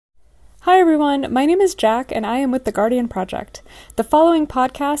everyone, my name is Jack and I am with the Guardian Project. The following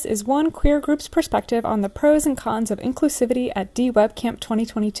podcast is one queer group's perspective on the pros and cons of inclusivity at DWebCamp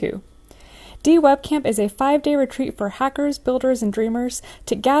 2022. DWebCamp is a 5-day retreat for hackers, builders, and dreamers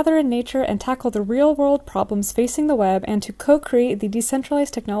to gather in nature and tackle the real-world problems facing the web and to co-create the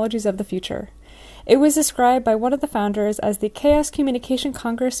decentralized technologies of the future. It was described by one of the founders as the Chaos Communication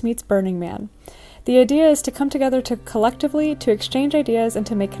Congress meets Burning Man. The idea is to come together to collectively, to exchange ideas, and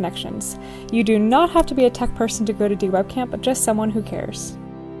to make connections. You do not have to be a tech person to go to DWebCamp, but just someone who cares.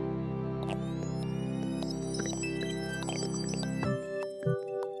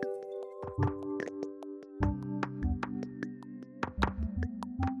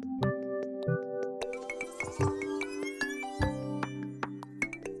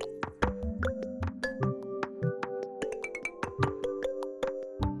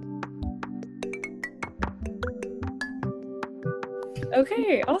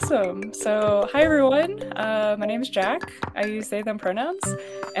 Okay, awesome. So, hi everyone. My name is Jack. I use they, them pronouns,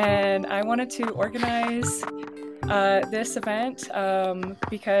 and I wanted to organize this event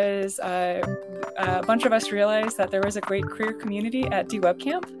because a bunch of us realized that there was a great queer community at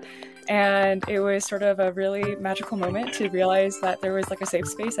DWebCamp, and it was sort of a really magical moment to realize that there was like a safe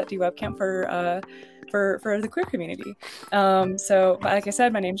space at DWebCamp for the queer community. So like I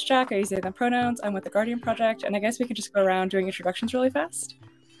said, my name's Jack. I use they, them pronouns. I'm with the Guardian Project, and I guess we could just go around doing introductions really fast.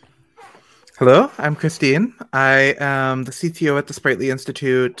 Hello, I'm Christine. I am the CTO at the Sprightly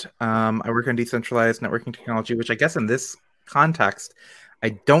Institute. I work on decentralized networking technology, which I guess in this context, I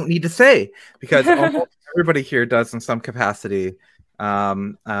don't need to say because almost everybody here does in some capacity.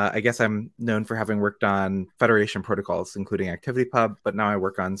 I guess I'm known for having worked on Federation protocols, including ActivityPub, but now I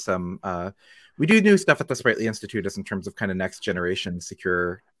work on some we do new stuff at the Sprightly Institute as in terms of kind of next generation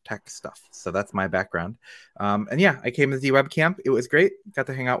secure tech stuff. So that's my background. And yeah, I came to the DWebCamp. It was great. Got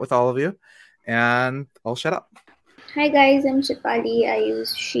to hang out with all of you. And I'll shut up. Hi guys, I'm Shipali. I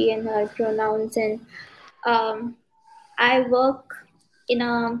use she and her pronouns, and I work in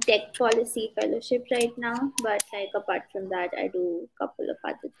a tech policy fellowship right now. But like apart from that, I do a couple of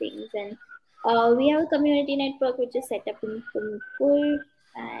other things. And we have a community network which is set up in Tumkur,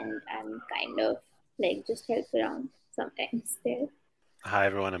 and I'm kind of like just help around sometimes there. Hi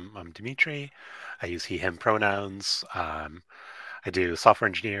everyone, I'm Dimitri. I use he, him pronouns. I do software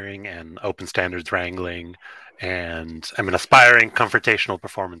engineering and open standards wrangling, and I'm an aspiring confrontational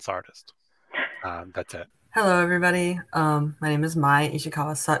performance artist. That's it. Hello everybody. My name is Mai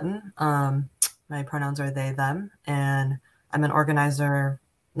Ishikawa Sutton. My pronouns are they, them, and I'm an organizer,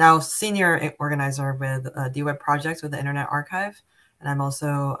 now senior organizer with DWeb Project with the Internet Archive. And I'm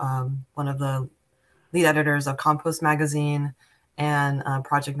also one of the lead editors of Compost Magazine and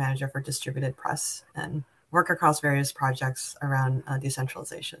project manager for Distributed Press, and work across various projects around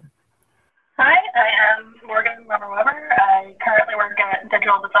decentralization. Hi, I am Morgan Weber. I currently work at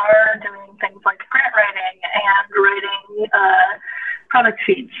Digital Bazaar doing things like grant writing and writing product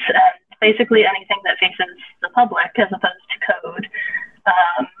feeds, and basically anything that faces the public as opposed to code.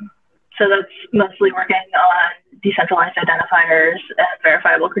 So that's mostly working on decentralized identifiers and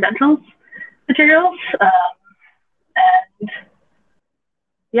verifiable credentials materials. And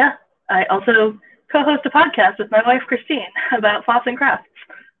yeah, I also co-host a podcast with my wife, Christine, about floss and crafts.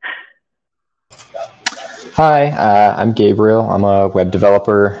 Hi, I'm Gabriel. I'm a web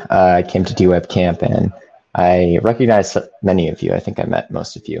developer. I came to DWebCamp and I recognize many of you. I think I met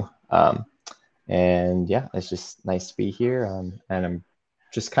most of you. And yeah, it's just nice to be here. And I'm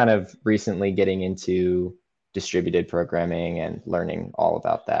just kind of recently getting into distributed programming and learning all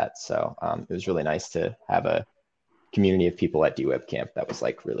about that. So it was really nice to have a community of people at DWebCamp that was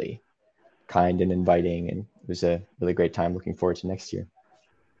like really kind and inviting, and it was a really great time. Looking forward to next year.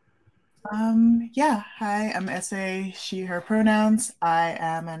 Yeah, hi, I'm SA, she, her pronouns. I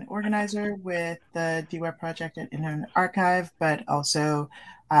am an organizer with the DWeb Project at Internet Archive, but also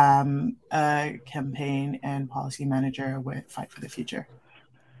a campaign and policy manager with Fight for the Future.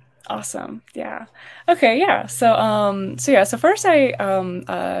 Awesome. Yeah. Okay. Yeah. So first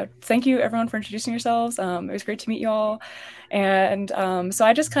I thank you everyone for introducing yourselves. It was great to meet you all. And so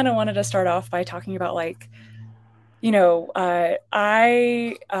I just kind of wanted to start off by talking about like, you know,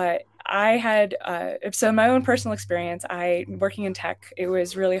 I had so in my own personal experience, working in tech, it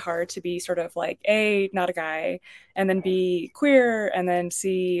was really hard to be sort of like A, not a guy, and then B, queer, and then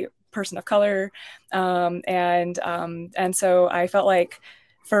C, person of color. And so I felt like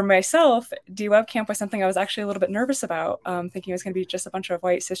for myself, DWebCamp was something I was actually a little bit nervous about, thinking it was going to be just a bunch of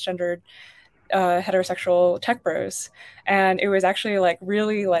white cisgendered heterosexual tech bros. And it was actually like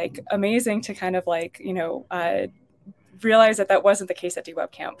really like amazing to kind of like, you know, realized that that wasn't the case at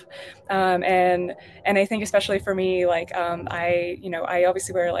DWeb Camp. And I think especially for me, like I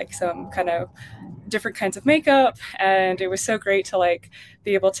obviously wear like some kind of different kinds of makeup, and it was so great to like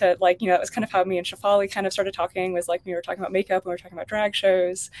be able to like, that was kind of how me and Shefali kind of started talking, was like we were talking about makeup and we were talking about drag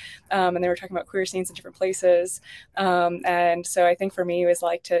shows, and they were talking about queer scenes in different places, and so I think for me it was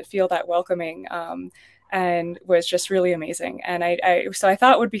like to feel that welcoming, and was just really amazing. And so I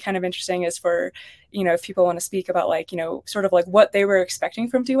thought would be kind of interesting is for, if people want to speak about like, sort of like what they were expecting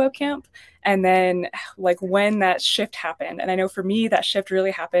from DWeb Camp, and then like when that shift happened. And I know for me that shift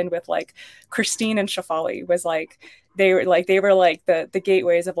really happened with like Christine and Shefali, was like they were like the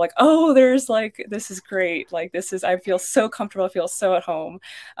gateways of like, oh, there's like, this is great, like I feel so comfortable, I feel so at home,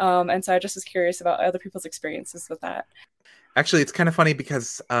 and so I just was curious about other people's experiences with that. Actually, it's kind of funny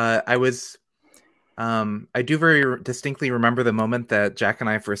because I do very distinctly remember the moment that Jack and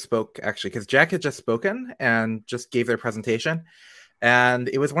I first spoke, actually, because Jack had just spoken and just gave their presentation. And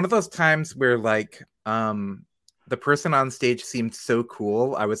it was one of those times where like the person on stage seemed so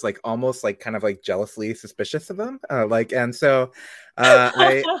cool. I was like almost like kind of like jealously suspicious of them. And so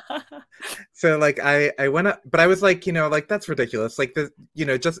I went up, but I was like, like that's ridiculous. Like the,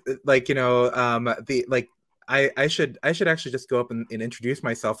 just like, the like, I should actually just go up and introduce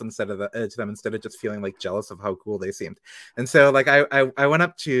myself to them instead of just feeling like jealous of how cool they seemed. And so like I went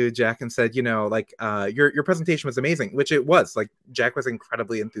up to Jack and said, like your presentation was amazing, which it was. Like Jack was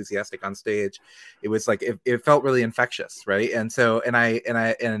incredibly enthusiastic on stage. It was like it felt really infectious, right? And so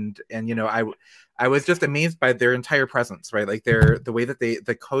I was just amazed by their entire presence, right? Like the way that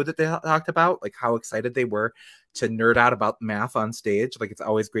the code that they talked about, like how excited they were to nerd out about math on stage. Like it's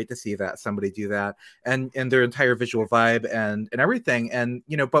always great to see that somebody do that, and their entire visual vibe and everything. And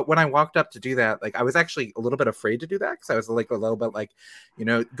but when I walked up to do that, like I was actually a little bit afraid to do that, because I was like a little bit like,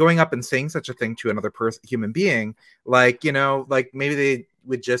 going up and saying such a thing to another human being, like like maybe they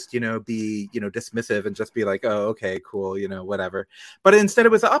would just be dismissive and just be like, oh, okay, cool, whatever. But instead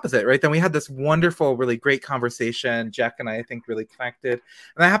it was the opposite, right? Then we had this wonderful, really great conversation. Jack and I think really connected, and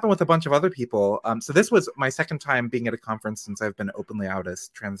that happened with a bunch of other people. So this was my second time being at a conference since I've been openly out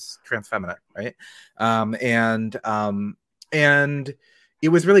as trans feminine, right? And it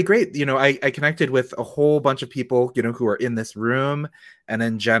was really great. I connected with a whole bunch of people who are in this room, and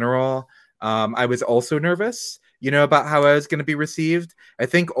in general I was also nervous about how I was going to be received. I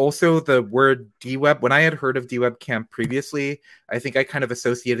think also the word DWeb, when I had heard of DWeb Camp previously, I think I kind of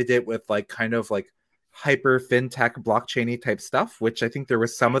associated it with like kind of like hyper fintech blockchainy type stuff, which I think there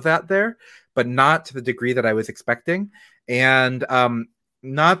was some of that there, but not to the degree that I was expecting. And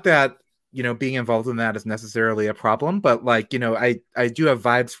not that being involved in that is necessarily a problem, but like I do have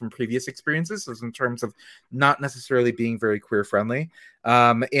vibes from previous experiences in terms of not necessarily being very queer friendly,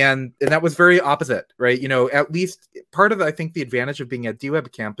 and that was very opposite, right? At least part of I think the advantage of being at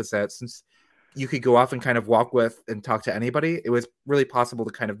DWeb Camp is that since you could go off and kind of walk with and talk to anybody, it was really possible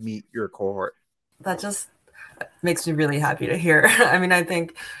to kind of meet your cohort. That just makes me really happy to hear. I mean, I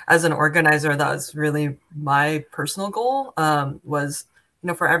think as an organizer, that was really my personal goal, was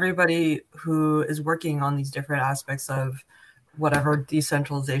for everybody who is working on these different aspects of whatever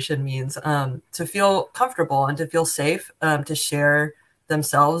decentralization means, to feel comfortable and to feel safe, to share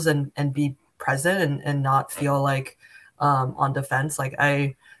themselves and be present and not feel like on defense. Like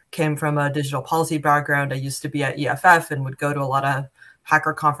I came from a digital policy background. I used to be at EFF and would go to a lot of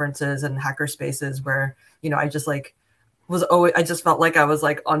hacker conferences and hacker spaces where, I just like I just felt like I was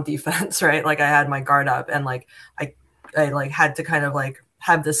like on defense, right? Like I had my guard up, and like I like had to kind of like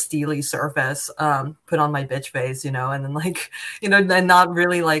have this steely surface, put on my bitch face, and then like, and not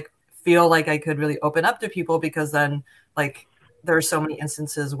really like feel like I could really open up to people, because then like there are so many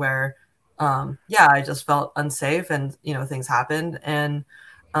instances where, I just felt unsafe and, things happened. And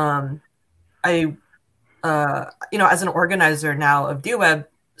I, as an organizer now of DWeb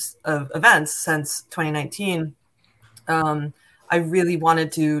of events since 2019, I really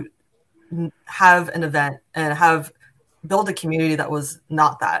wanted to have an event and build a community that was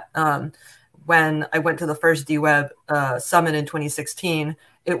not that. When I went to the first DWeb summit in 2016,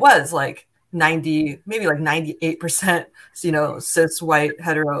 it was like 90, maybe like 98%, cis white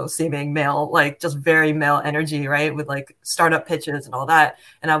hetero seeming male, like just very male energy, right? With like startup pitches and all that.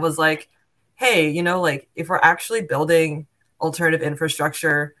 And I was like, hey, like if we're actually building alternative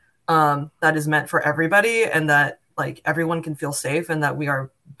infrastructure that is meant for everybody, and that like everyone can feel safe, and that we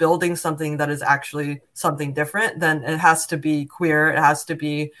are building something that is actually something different, then it has to be queer. It has to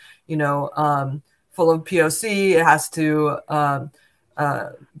be, full of POC. It has to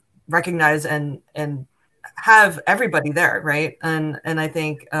recognize and have everybody there, right? And I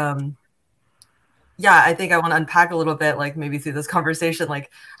think yeah, I think I want to unpack a little bit, like maybe through this conversation.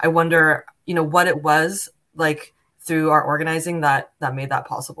 Like, I wonder, what it was like through our organizing that made that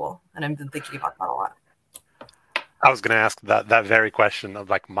possible. And I've been thinking about that a lot. I was going to ask that very question of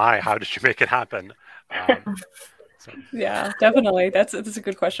like, how did you make it happen? Yeah, definitely. That's a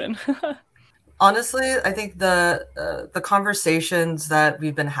good question. Honestly, I think the conversations that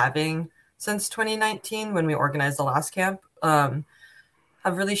we've been having since 2019 when we organized the last camp have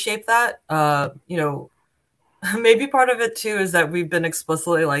really shaped that. Maybe part of it too is that we've been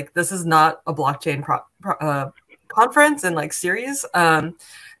explicitly like, this is not a blockchain conference and like series.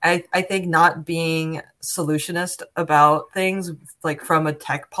 I think not being solutionist about things like from a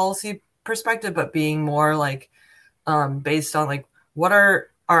tech policy perspective, but being more like based on like what are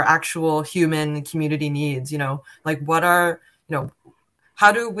our actual human community needs, like what are,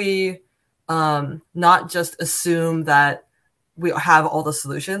 how do we not just assume that we have all the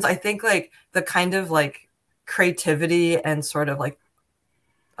solutions. I think like the kind of like creativity and sort of like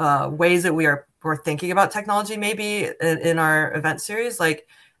ways that we're thinking about technology maybe in our event series like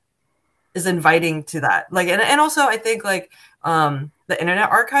is inviting to that. Like and also I think like the Internet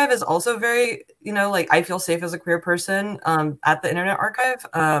Archive is also very, like I feel safe as a queer person at the Internet Archive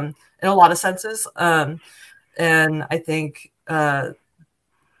in a lot of senses. And I think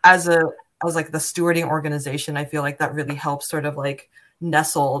as like the stewarding organization, I feel like that really helps sort of like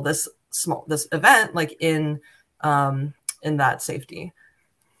nestle this event like in that safety.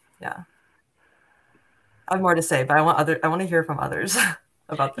 Yeah. I have more to say, but I want to hear from others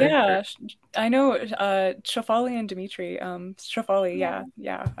about this. Yeah, I know Shafali and Dimitri. Shafali,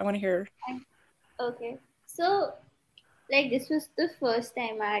 yeah. I want to hear. Okay. So like this was the first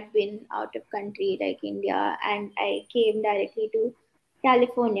time I had been out of country, like India, and I came directly to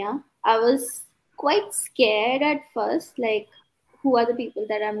California. I was quite scared at first, like who are the people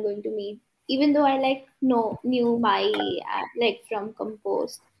that I'm going to meet, even though I like knew my like from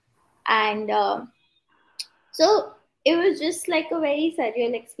Compost, and so it was just like a very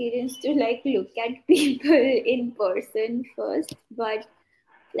surreal experience to like look at people in person first, but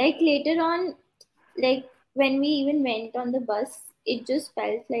like later on, like when we even went on the bus, it just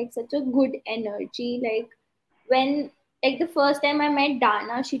felt like such a good energy. Like when like the first time I met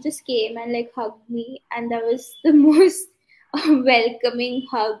Dana, she just came and like hugged me, and that was the most welcoming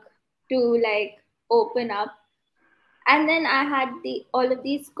hug to like open up. And then I had the all of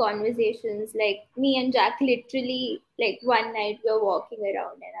these conversations, like me and Jack literally like one night we were walking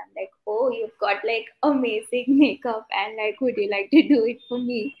around and I'm like, oh, you've got like amazing makeup and like would you like to do it for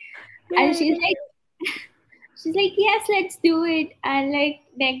me? And she's like, yes, let's do it. And like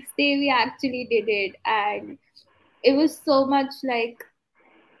next day we actually did it. And it was so much like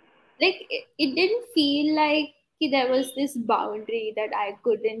it didn't feel like there was this boundary that I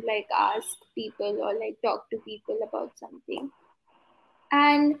couldn't like ask people or like talk to people about something.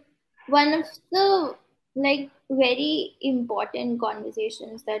 And one of the like very important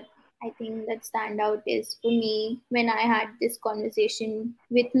conversations that I think that stand out is for me when I had this conversation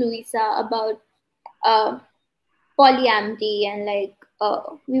with Louisa about uh, polyamory and like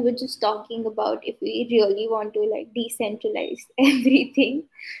we were just talking about if we really want to like decentralize everything,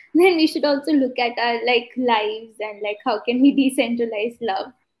 then we should also look at our like lives and like how can we decentralize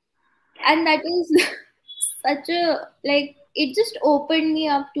love. And that is such a like it just opened me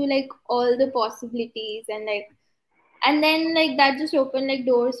up to like all the possibilities and like and then like that just opened like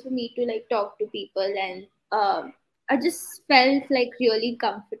doors for me to like talk to people and I just felt like really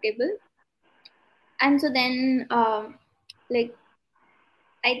comfortable. And so then like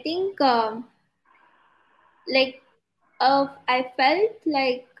I think like I felt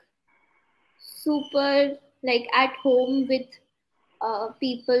like super like at home with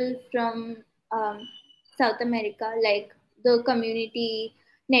people from South America, like the community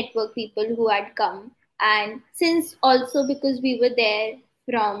network people who had come. And since also because we were there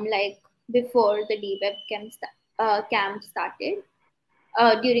from like before the DWeb camp started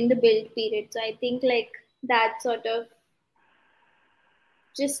during the build period. So I think like that sort of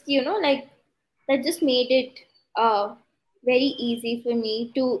just, like that just made it very easy for me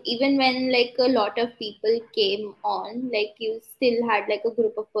to even when like a lot of people came on, like you still had like a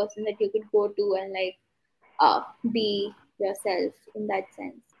group of person that you could go to and like be yourself in that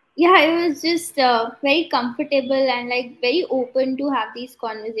sense. Yeah, it was just very comfortable and like very open to have these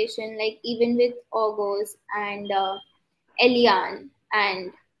conversations, like even with August and Elian,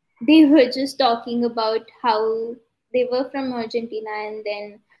 and they were just talking about how they were from Argentina and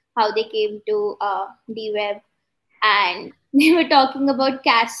then how they came to DWeb, and they were talking about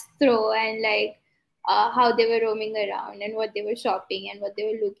Castro and like how they were roaming around and what they were shopping and what they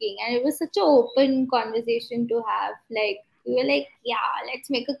were looking. And it was such an open conversation to have. Like, we were like, yeah, let's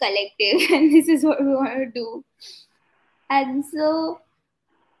make a collective and this is what we want to do. And so,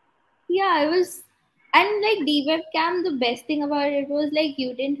 yeah, it was, and like DWeb Camp, the best thing about it was like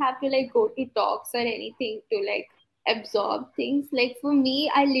you didn't have to like go to talks or anything to like absorb things. Like for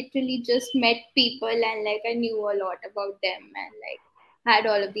me, I literally just met people and like I knew a lot about them and like had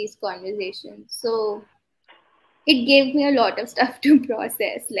all of these conversations. So it gave me a lot of stuff to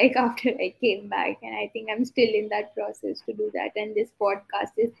process like after I came back, and I think I'm still in that process to do that, and this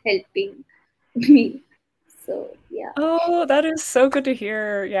podcast is helping me. So yeah. Oh, that is so good to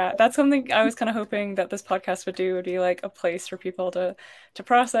hear. Yeah, that's something I was kind of hoping that this podcast would do, would be like a place for people to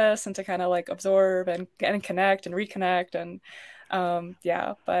process and to kind of like absorb and connect and reconnect and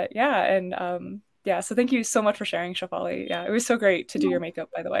so thank you so much for sharing, Shefali. Yeah, it was so great to do your makeup,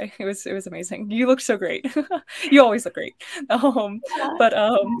 by the way. It was amazing. You looked so great. You always look great.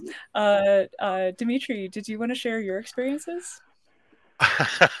 Dimitri, did you want to share your experiences?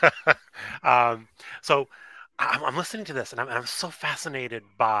 So I'm listening to this and I'm so fascinated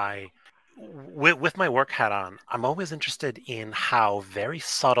by, with my work hat on, I'm always interested in how very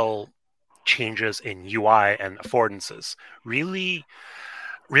subtle changes in UI and affordances really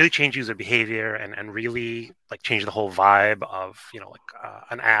change user behavior and really like change the whole vibe of, you know, like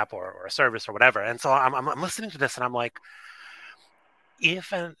an app or a service or whatever. And so I'm listening to this and I'm like,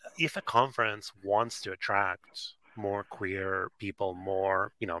 if a conference wants to attract more queer people,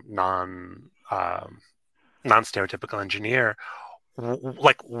 more, you know, non-stereotypical engineer,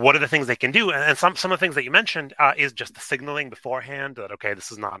 like what are the things they can do? And some of the things that you mentioned is just the signaling beforehand that, okay,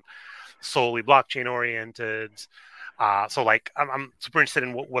 this is not solely blockchain oriented. So like I'm super interested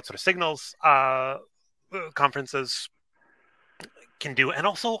in what sort of signals conferences can do, and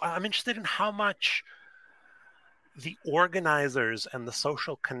also I'm interested in how much the organizers and the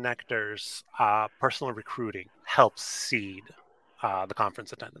social connectors personal recruiting helps seed the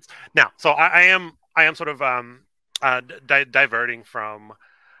conference attendance. Now, so I am sort of diverting from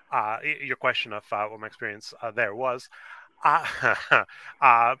your question of what my experience there was.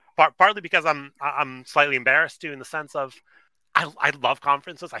 Partly because I'm slightly embarrassed too, in the sense of I love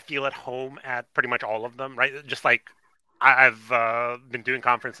conferences. I feel at home at pretty much all of them, right? Just like I've been doing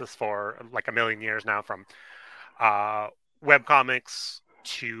conferences for like a million years now, from webcomics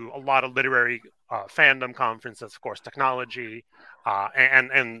to a lot of literary fandom conferences, of course, technology,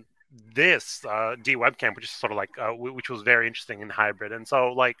 and this DWeb Camp, which is sort of like which was very interesting and hybrid. And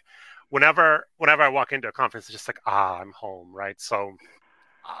so like whenever I walk into a conference, it's just like, I'm home, right? So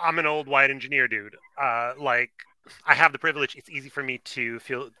I'm an old white engineer dude. Like I have the privilege. It's easy for me to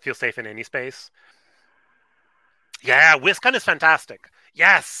feel safe in any space. Yeah, WisCon is fantastic.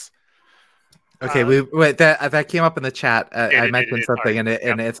 Yes. Okay, that came up in the chat. I mentioned something, and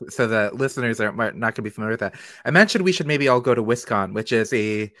it's so the listeners are not going to be familiar with that. I mentioned we should maybe all go to WisCon, which is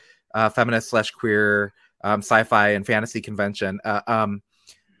a feminist/queer sci-fi and fantasy convention. So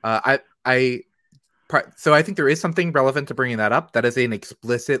I think there is something relevant to bringing that up. That is an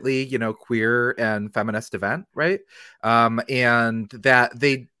explicitly, you know, queer and feminist event, right? And that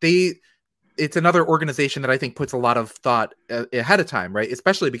it's another organization that I think puts a lot of thought ahead of time, right?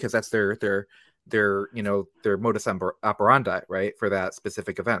 Especially because that's their you know, their modus operandi, right, for that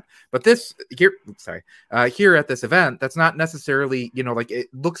specific event. But this here at this event, that's not necessarily, you know, like it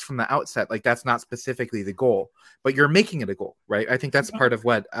looks from the outset like that's not specifically the goal, but you're making it a goal, right? I think that's part of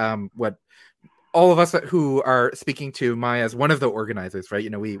what all of us who are speaking to Maya as one of the organizers, right? You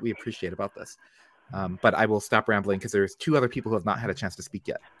know, we appreciate about this. But I will stop rambling because there's two other people who have not had a chance to speak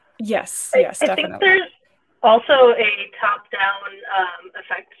yet. Yes, I definitely. think there's also a top-down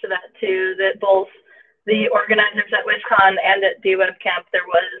effect to that too, that both the organizers at WisCon and at DWeb Camp, there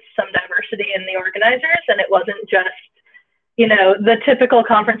was some diversity in the organizers, and it wasn't just, you know, the typical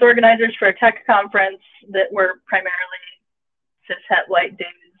conference organizers for a tech conference that were primarily cishet white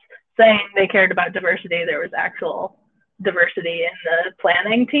dudes saying they cared about diversity. There was actual diversity in the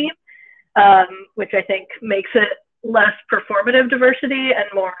planning team, which I think makes it less performative diversity and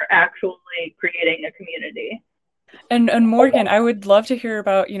more actually creating a community. And Morgan, I would love to hear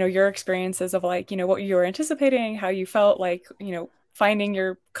about, you know, your experiences of like, you know, what you were anticipating, how you felt like, you know, finding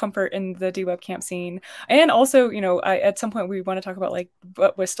your comfort in the DWeb Camp scene. And also, you know, at some point we want to talk about like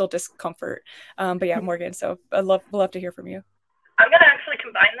what was still discomfort. But yeah, Morgan, so I'd love to hear from you. I'm going to actually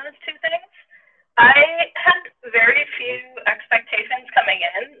combine those two things. I had very few expectations coming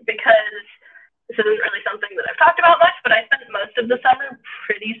in because this isn't really something that I've talked about much, but I spent most of the summer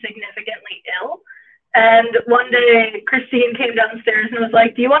pretty significantly ill. And one day, Christine came downstairs and was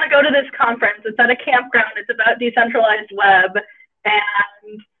like, do you want to go to this conference? It's at a campground. It's about decentralized web.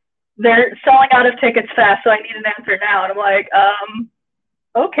 And they're selling out of tickets fast, so I need an answer now. And I'm like,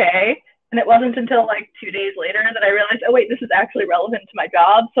 okay. And it wasn't until like 2 days later that I realized, oh, wait, this is actually relevant to my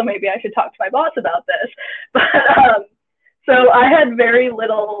job. So maybe I should talk to my boss about this. But so I had very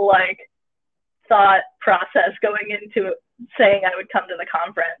little like thought process going into saying I would come to the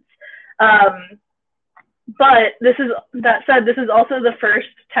conference. But that said, this is also the first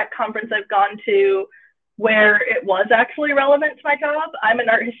tech conference I've gone to where it was actually relevant to my job. I'm an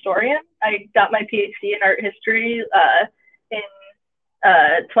art historian. I got my PhD in art history in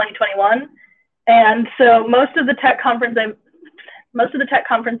 2021. And so most of the tech conferences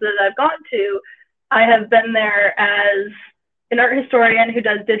I've gone to, I have been there as an art historian who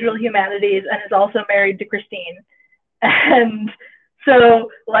does digital humanities and is also married to Christine. And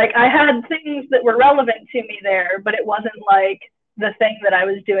so like I had things that were relevant to me there, but it wasn't like the thing that I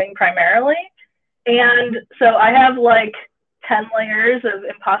was doing primarily. And so I have like 10 layers of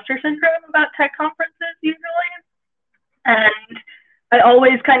imposter syndrome about tech conferences usually. And I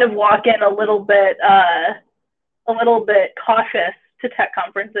always kind of walk in a little bit cautious to tech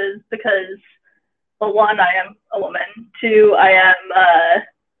conferences because, well, one, I am a woman. Two, I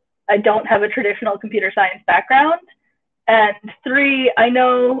don't have a traditional computer science background. And three, I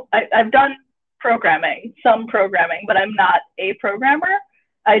know I've done some programming, but I'm not a programmer.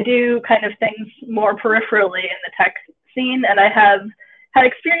 I do kind of things more peripherally in the tech scene, and I have had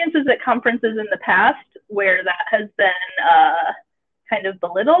experiences at conferences in the past where that has been kind of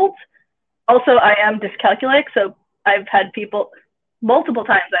belittled. Also, I am dyscalculic, so I've had multiple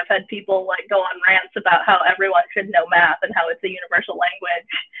times like go on rants about how everyone should know math and how it's a universal language,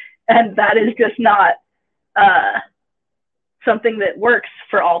 and that is just not something that works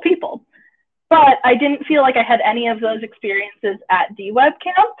for all people. But I didn't feel like I had any of those experiences at DWeb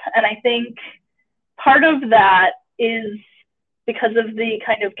Camp, and I think part of that is because of the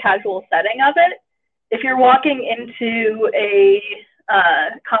kind of casual setting of it. If you're walking into a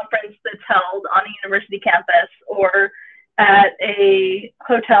conference that's held on a university campus or at a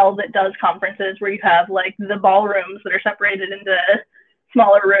hotel that does conferences where you have like the ballrooms that are separated into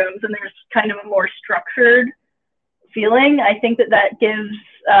smaller rooms and there's kind of a more structured feeling, I think that gives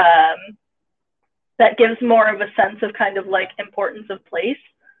more of a sense of kind of like importance of place,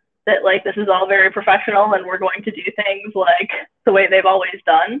 that like this is all very professional and we're going to do things like the way they've always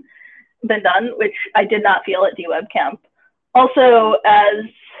been done, which I did not feel at DWeb Camp. Also, as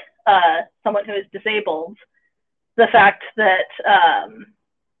someone who is disabled, the fact that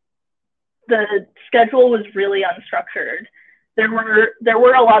the schedule was really unstructured. There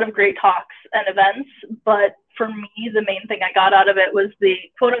were a lot of great talks and events, but for me, the main thing I got out of it was the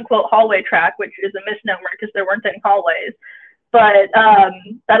quote unquote hallway track, which is a misnomer because there weren't any hallways. But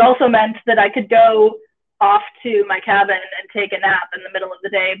that also meant that I could go off to my cabin and take a nap in the middle of the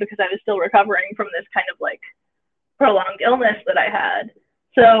day because I was still recovering from this kind of like prolonged illness that I had.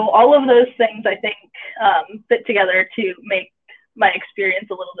 So all of those things I think fit together to make my experience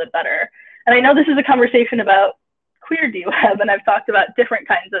a little bit better. And I know this is a conversation about queer DWeb, and I've talked about different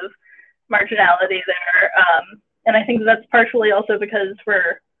kinds of marginality there. And I think that's partially also because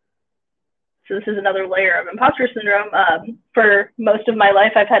so this is another layer of imposter syndrome. For most of my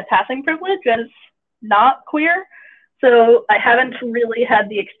life, I've had passing privilege as not queer. So I haven't really had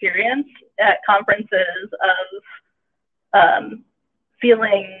the experience at conferences of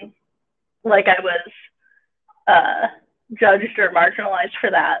feeling like I was judged or marginalized for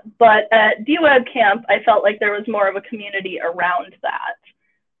that. But at DWeb Camp, I felt like there was more of a community around that,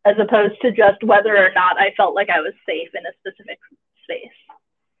 as opposed to just whether or not I felt like I was safe in a specific space.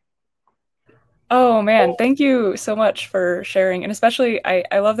 Oh man, thank you so much for sharing. And especially,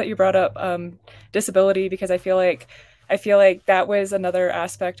 I love that you brought up disability, because I feel like that was another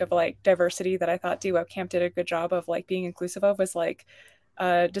aspect of like diversity that I thought DWeb Camp did a good job of like being inclusive of, was like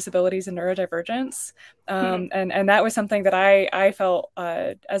disabilities and neurodivergence. And that was something that I felt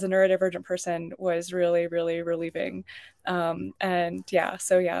as a neurodivergent person was really, really relieving. But yeah,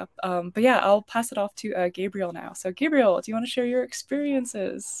 I'll pass it off to Gabriel now. So Gabriel, do you want to share your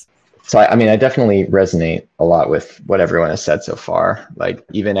experiences? So, I mean, I definitely resonate a lot with what everyone has said so far. Like,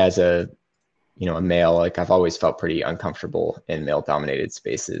 even as a male, like I've always felt pretty uncomfortable in male dominated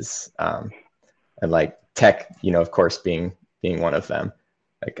spaces. And like tech, of course, being one of them.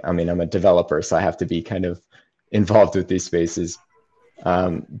 Like, I mean, I'm a developer, so I have to be kind of involved with these spaces.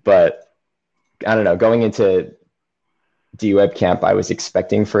 But I don't know, going into DWeb Camp, I was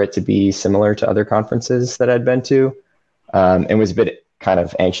expecting for it to be similar to other conferences that I'd been to, and was a bit kind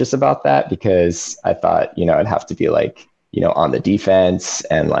of anxious about that because I thought, I'd have to be like, on the defense,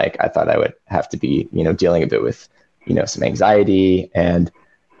 and like I thought I would have to be, dealing a bit with, some anxiety, and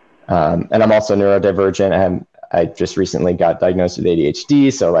I'm also neurodivergent, and I just recently got diagnosed with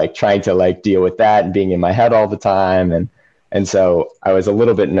ADHD, so like trying to like deal with that and being in my head all the time, and so I was a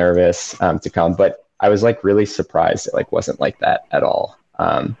little bit nervous to come, but I was like really surprised it like wasn't like that at all.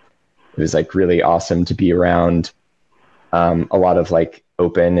 It was like really awesome to be around a lot of like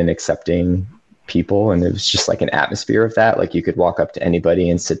open and accepting people, and it was just like an atmosphere of that. Like you could walk up to anybody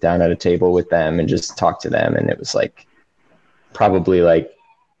and sit down at a table with them and just talk to them, and it was like probably like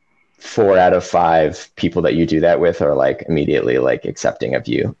 4 out of 5 people that you do that with are like immediately like accepting of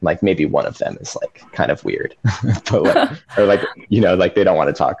you. Like maybe one of them is like kind of weird, but like, or like, like they don't want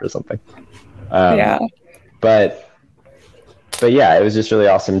to talk or something. Yeah. But yeah, it was just really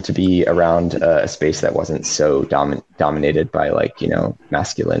awesome to be around a space that wasn't so dominated by like,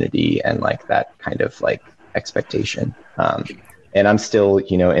 masculinity and like that kind of like expectation. And I'm still,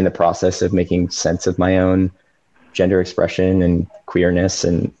 in the process of making sense of my own gender expression and queerness.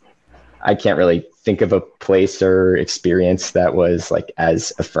 And I can't really think of a place or experience that was like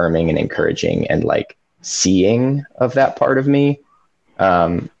as affirming and encouraging and like seeing of that part of me.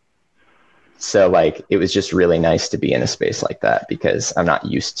 So like, it was just really nice to be in a space like that because I'm not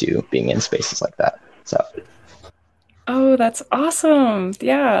used to being in spaces like that. So. Oh, that's awesome.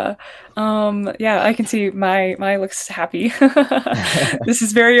 Yeah. Yeah, I can see my looks happy. This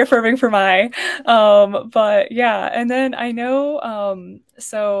is very affirming for my, but yeah. And then I know,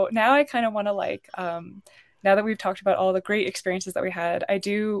 so now I kind of want to like, now that we've talked about all the great experiences that we had, I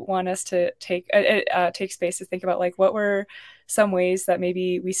do want us to take space to think about like what were some ways that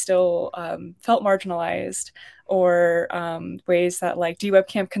maybe we still felt marginalized, or ways that like DWeb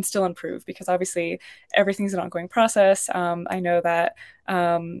Camp can still improve, because obviously everything's an ongoing process. I know that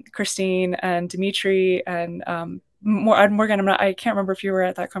Christine and Dimitri and Morgan, I can't remember if you were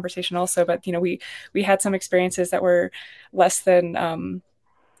at that conversation also, but we had some experiences that were less than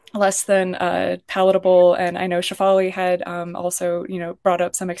palatable, and I know Shefali had also brought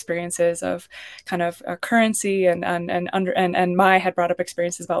up some experiences of kind of currency, and Mai had brought up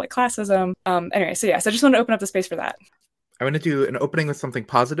experiences about like classism. Anyway, so I just want to open up the space for that. I want to do an opening with something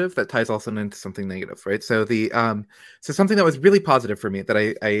positive that ties also into something negative, right? So so something that was really positive for me that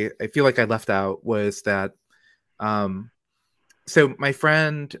I feel like I left out was that so my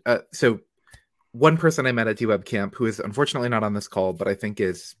friend one person I met at DWeb Camp, who is unfortunately not on this call, but I think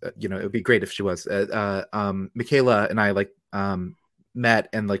is, it would be great if she was, Michaela and I like met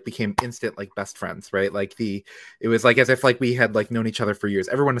and like became instant like best friends, right? Like it was like as if like we had like known each other for years.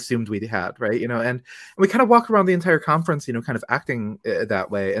 Everyone assumed we had, right? And we kind of walk around the entire conference, kind of acting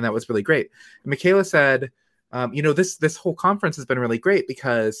that way, and that was really great. And Michaela said, this whole conference has been really great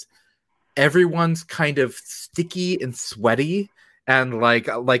because everyone's kind of sticky and sweaty. And like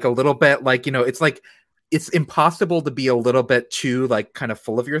a little bit like, it's like, it's impossible to be a little bit too like kind of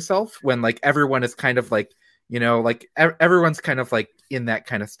full of yourself when like everyone is kind of like, like everyone's kind of like in that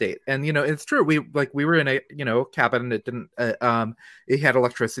kind of state. And, it's true. We were in a, cabin. It didn't, it had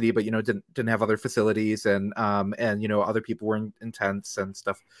electricity, but, didn't have other facilities, and other people were in tents and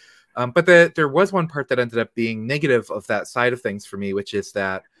stuff. But there was one part that ended up being negative of that side of things for me, which is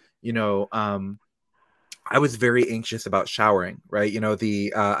that, I was very anxious about showering, right?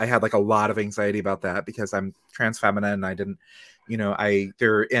 I had like a lot of anxiety about that because I'm trans feminine, and I didn't,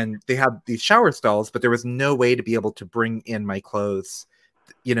 and they had these shower stalls, but there was no way to be able to bring in my clothes,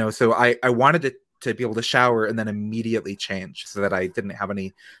 so I wanted to be able to shower and then immediately change so that I didn't have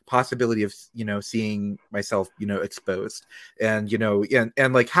any possibility of, seeing myself, exposed. And,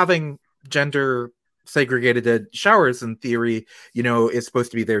 and like having gender segregated showers in theory, is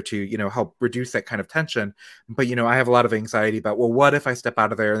supposed to be there to, help reduce that kind of tension. But, I have a lot of anxiety about, well, what if I step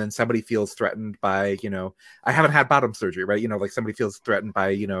out of there and then somebody feels threatened by, I haven't had bottom surgery, right? Like somebody feels threatened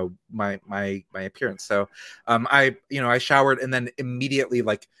by, my appearance. So I showered and then immediately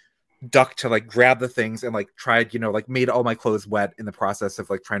like ducked to like grab the things and like tried, like made all my clothes wet in the process of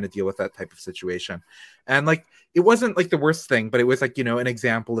like trying to deal with that type of situation. And like, it wasn't like the worst thing, but it was like, an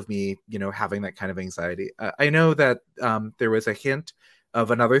example of me, having that kind of anxiety. I know that there was a hint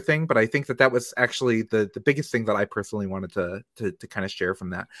of another thing, but I think that was actually the biggest thing that I personally wanted to kind of share from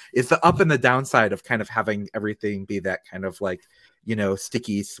that is the up and the downside of kind of having everything be that kind of like,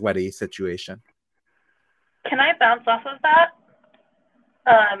 sticky, sweaty situation. Can I bounce off of that?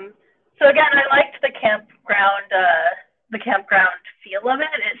 So again, I liked the campground feel of it.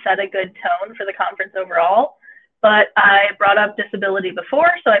 It set a good tone for the conference overall. But I brought up disability before,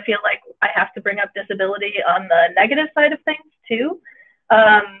 so I feel like I have to bring up disability on the negative side of things too.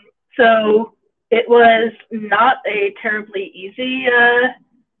 So it was not a terribly easy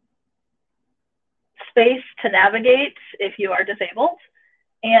space to navigate if you are disabled.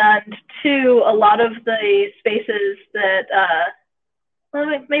 And two, a lot of the spaces that,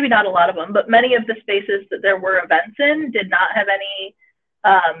 well, maybe not a lot of them, but many of the spaces that there were events in did not have any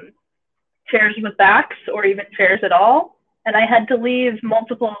chairs with backs or even chairs at all. And I had to leave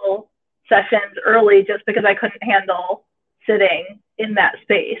multiple sessions early just because I couldn't handle sitting in that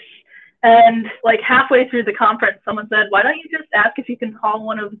space. And like halfway through the conference, someone said, why don't you just ask if you can haul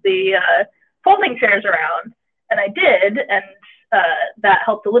one of the folding chairs around? And I did, and that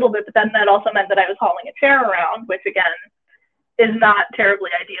helped a little bit, but then that also meant that I was hauling a chair around, which again is not terribly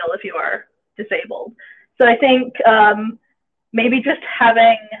ideal if you are disabled. So I think maybe just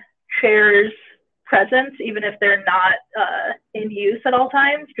having chairs present, even if they're not in use at all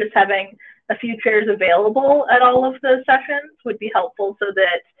times, just having a few chairs available at all of the sessions would be helpful so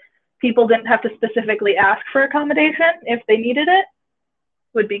that people didn't have to specifically ask for accommodation if they needed it,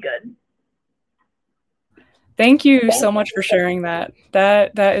 would be good. Thank you so much for sharing that.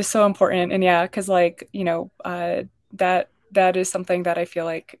 That is so important. And yeah, because like, you know, that is something that I feel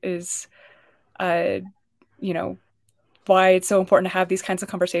like is, you know, why it's so important to have these kinds of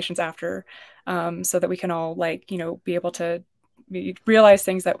conversations after, so that we can all like, you know, be able to realize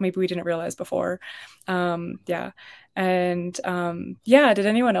things that maybe we didn't realize before. Yeah. And yeah, did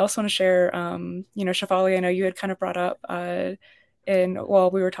anyone else want to share, you know, Shefali, I know you had kind of brought up while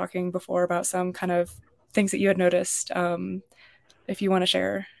we were talking before about some kind of things that you had noticed, if you want to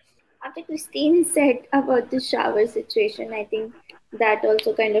share. After Christine said about the shower situation, I think that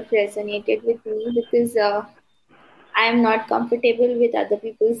also kind of resonated with me because I am not comfortable with other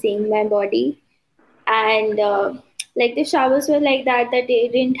people seeing my body. And like the showers were like that they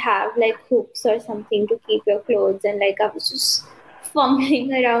didn't have like hooks or something to keep your clothes. And like I was just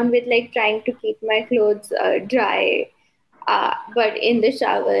fumbling around with like trying to keep my clothes dry, but in the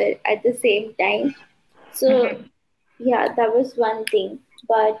shower at the same time. So yeah, that was one thing.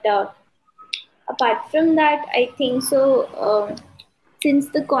 But apart from that, I think so. Since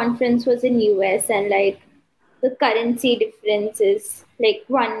the conference was in US and like the currency difference is like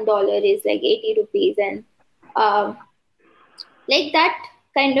 $1 is like 80 rupees, and like that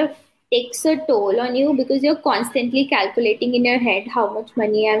kind of takes a toll on you because you're constantly calculating in your head how much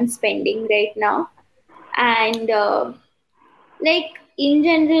money I'm spending right now. And like in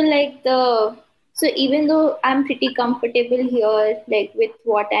general, like so even though I'm pretty comfortable here like with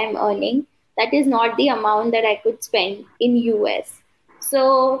what I'm earning, that is not the amount that I could spend in US.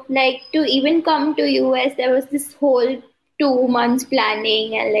 So like to even come to US, there was this whole 2 months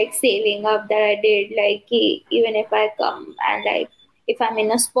planning and like saving up that I did, like even if I come and like if I'm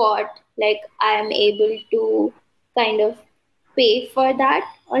in a spot, like I am able to kind of pay for that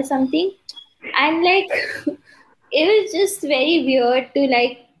or something. And like it was just very weird to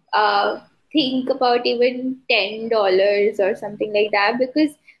like think about even $10 or something like that,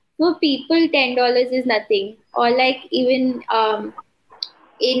 because for people $10 is nothing. Or like even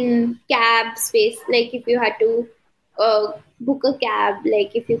in cab space, like if you had to book a cab,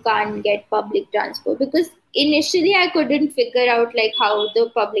 like if you can't get public transport, because initially I couldn't figure out like how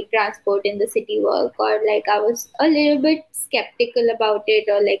the public transport in the city work, or like I was a little bit skeptical about it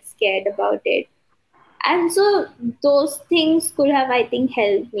or like scared about it. And so those things could have, I think,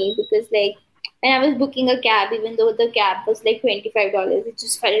 helped me, because like when I was booking a cab, even though the cab was like $25, it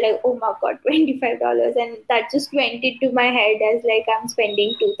just felt like, oh my god, $25. And that just went into my head as like I'm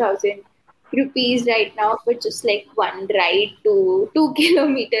spending 2,000 rupees right now for just like one ride to 2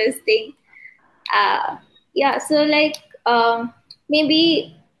 kilometers thing. Yeah, so like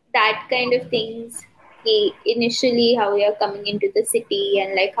maybe that kind of things, initially how you're coming into the city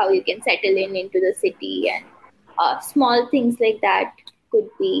and like how you can settle into the city, and small things like that could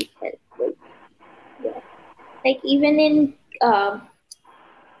be helpful. Yeah. Like even in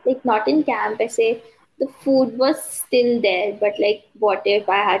like not in camp, I say the food was still there, but like what if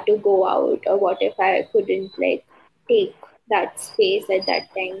I had to go out, or what if I couldn't like take that space at that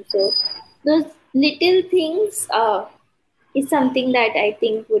time? So those little things is something that I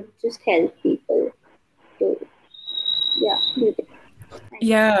think would just help people to do that.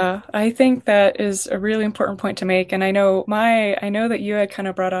 Yeah, I think that is a really important point to make. And I know that you had kind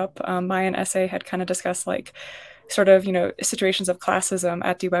of brought up, Maya and Essay had kind of discussed like sort of, you know, situations of classism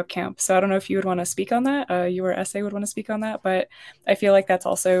at DWeb Camp. So I don't know if you would want to speak on that. You or Essay would want to speak on that, but I feel like that's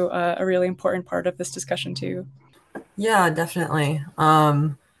also a really important part of this discussion too. Yeah, definitely. I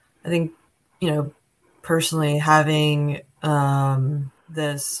think, you know, personally having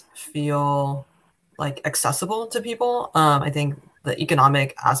this feel like accessible to people, I think the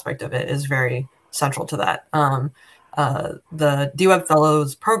economic aspect of it is very central to that. The DWeb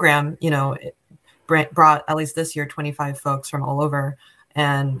Fellows program, it brought at least this year 25 folks from all over,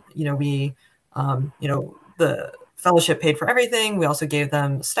 and we, the fellowship paid for everything. We also gave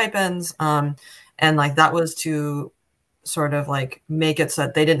them stipends, and like that was to sort of like make it so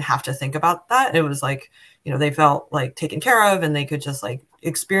that they didn't have to think about that. It was like, they felt like taken care of, and they could just like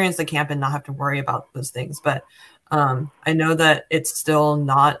experience the camp and not have to worry about those things. But I know that it's still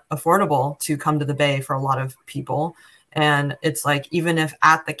not affordable to come to the Bay for a lot of people. And it's like, even if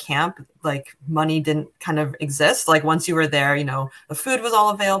at the camp, like money didn't kind of exist, like once you were there, the food was all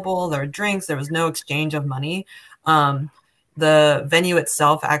available, there were drinks, there was no exchange of money. The venue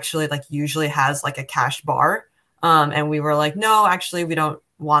itself actually like usually has like a cash bar. And we were like, no, actually, we don't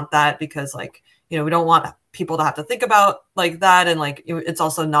want that, because like, we don't want people to have to think about like that. And like, it's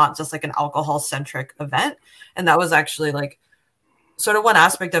also not just like an alcohol centric event. And that was actually like sort of one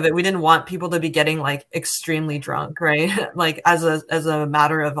aspect of it. We didn't want people to be getting like extremely drunk, right? Like as a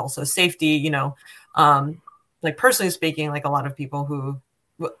matter of also safety, like personally speaking, like a lot of people who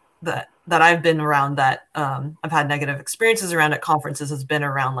that I've been around that I've had negative experiences around at conferences has been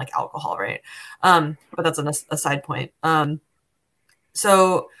around like alcohol, right? But that's a side point.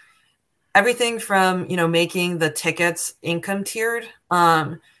 So everything from, making the tickets income tiered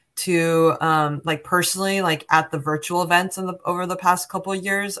to like personally, like at the virtual events over the past couple of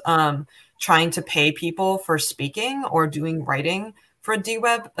years, trying to pay people for speaking or doing writing for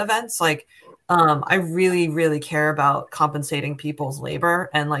DWeb events. Like I really, really care about compensating people's labor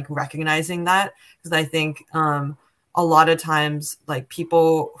and like recognizing that, because I think a lot of times like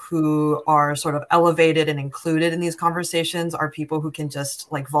people who are sort of elevated and included in these conversations are people who can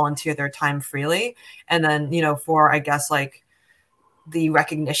just like volunteer their time freely. And then, for, I guess, like the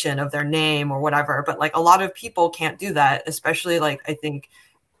recognition of their name or whatever. But like a lot of people can't do that, especially like I think,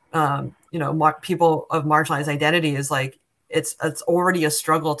 people of marginalized identity is like, it's already a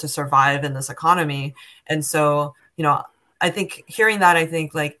struggle to survive in this economy. And so, I think hearing that, I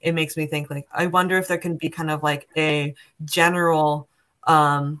think like it makes me think like, I wonder if there can be kind of like a general,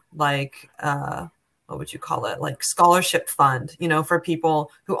 what would you call it? Like scholarship fund, for people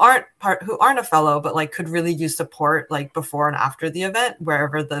who aren't a fellow, but like could really use support like before and after the event,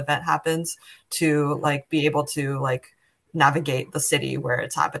 wherever the event happens, to like be able to like navigate the city where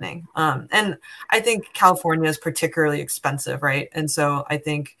it's happening. And I think California is particularly expensive, right? And so I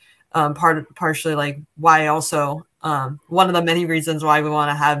think partially like why also one of the many reasons why we want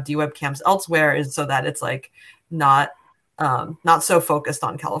to have DWeb camps elsewhere is so that it's like not so focused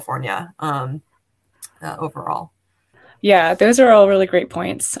on California overall. Yeah, those are all really great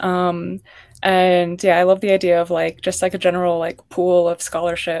points. And yeah, I love the idea of like just like a general like pool of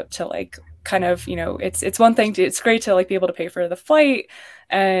scholarship to like kind of, it's one thing it's great to like be able to pay for the flight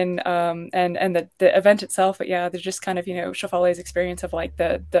and the event itself, but yeah, there's just kind of, Shefali's experience of like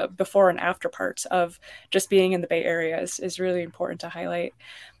the before and after parts of just being in the Bay Area is really important to highlight.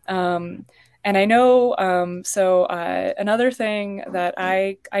 And I know, another thing that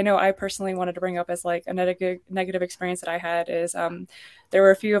I know I personally wanted to bring up as like a negative experience that I had is there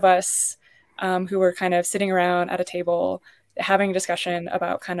were a few of us who were kind of sitting around at a table having a discussion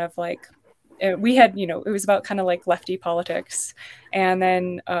about kind of like, we had, it was about kind of like lefty politics. And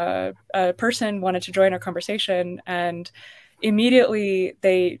then a person wanted to join our conversation, and immediately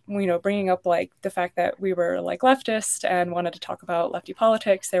they, bringing up like the fact that we were like leftist and wanted to talk about lefty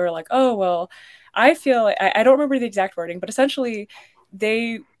politics. They were like, oh, well, I feel like, I don't remember the exact wording, but essentially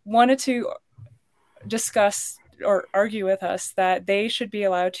they wanted to discuss or argue with us that they should be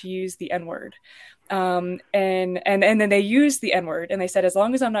allowed to use the N-word. And then they used the N-word, and they said, as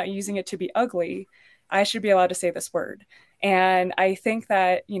long as I'm not using it to be ugly, I should be allowed to say this word. And I think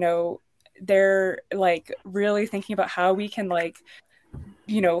that, they're like really thinking about how we can like,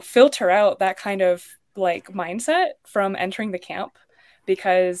 filter out that kind of like mindset from entering the camp,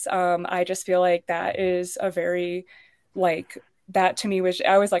 because I just feel like that is a very like, that to me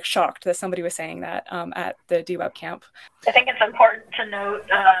I was like shocked that somebody was saying that at the DWeb camp. I think it's important to note,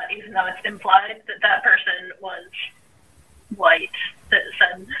 even though it's implied that person was white that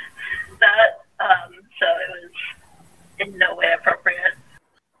said that, so it was in no way appropriate.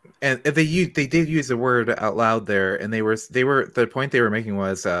 And they did use the word out loud there, and they were the point they were making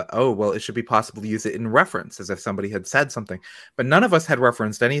was, oh well, it should be possible to use it in reference, as if somebody had said something. But none of us had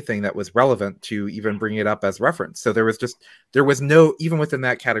referenced anything that was relevant to even bring it up as reference. So there was no, even within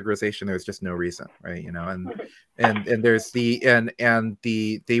that categorization, there was just no reason, right? And there's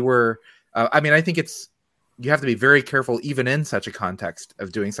they were. I mean, I think you have to be very careful, even in such a context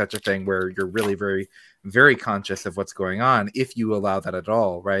of doing such a thing where you're really very very conscious of what's going on, if you allow that at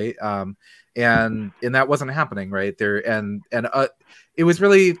all, right? And that wasn't happening, right there. And it was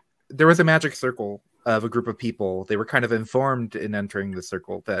really, there was a magic circle of a group of people. They were kind of informed in entering the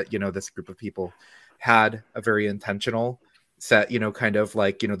circle that, you know, this group of people had a very intentional set, you know, kind of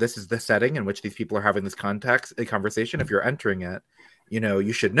like, you know, this is the setting in which these people are having this conversation. If you're entering it, you know,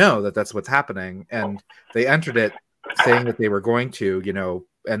 you should know that that's what's happening. And they entered it saying that they were going to, you know,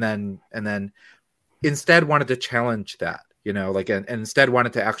 and then instead wanted to challenge that, you know, like, and instead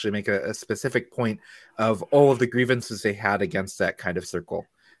wanted to actually make a specific point of all of the grievances they had against that kind of circle.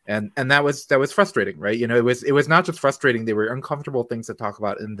 And that was frustrating, right? You know, it was not just frustrating. They were uncomfortable things to talk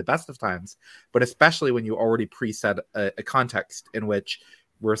about in the best of times, but especially when you already preset a context in which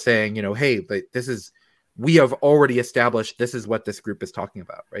we're saying, you know, hey, we have already established this is what this group is talking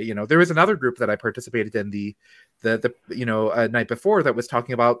about, right? You know, there was another group that I participated in the you know, night before that was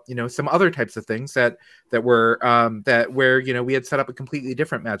talking about, you know, some other types of things that were where, you know, we had set up a completely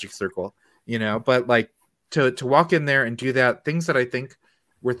different magic circle, you know, but like to walk in there and do that, things that I think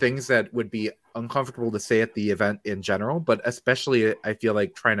were things that would be uncomfortable to say at the event in general, but especially I feel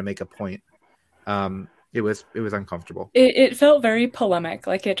like trying to make a point. It was uncomfortable. It felt very polemic.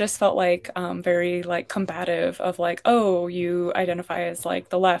 Like it just felt like very like combative of like, oh, you identify as like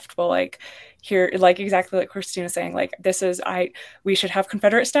the left. Well, like here, like exactly like Christina saying, like we should have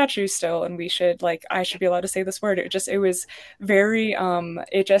Confederate statues still, and we should I should be allowed to say this word. It was very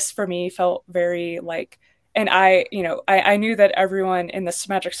it just for me felt very like. And I knew that everyone in this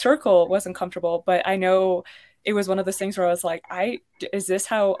magic circle wasn't comfortable, but I know it was one of those things where I was like, is this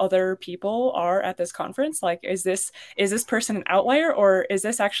how other people are at this conference? Like, is this person an outlier, or is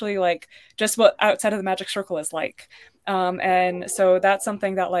this actually like just what outside of the magic circle is like? And so that's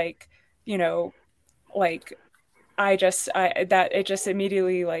something that like, you know, like I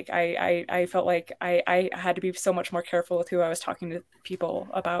immediately like I felt like I had to be so much more careful with who I was talking to people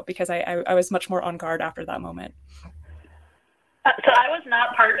about, because I was much more on guard after that moment. So I was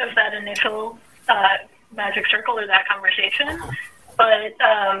not part of that initial magic circle or that conversation, but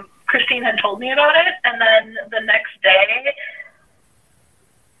Christine had told me about it, and then the next day,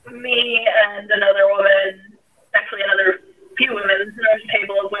 me and another woman, actually another few women, there was a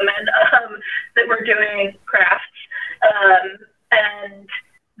table of women that were doing crafts, and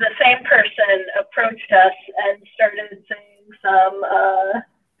the same person approached us and started saying some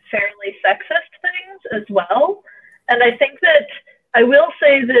fairly sexist things as well. And I think that I will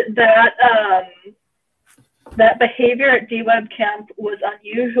say that behavior at DWeb Camp was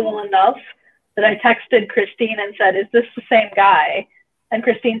unusual enough that I texted Christine and said, is this the same guy? And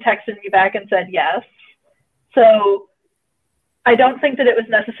Christine texted me back and said, yes. So I don't think that it was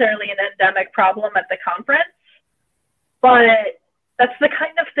necessarily an endemic problem at the conference, but that's the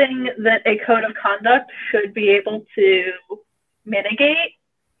kind of thing that a code of conduct should be able to mitigate.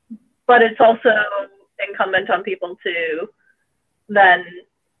 But it's also incumbent on people to then,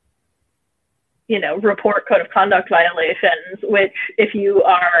 you know, report code of conduct violations, which if you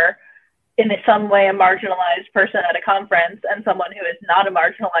are in some way a marginalized person at a conference and someone who is not a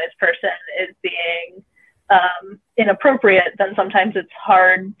marginalized person is being inappropriate, then sometimes it's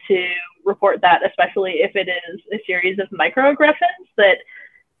hard to report that, especially if it is a series of microaggressions that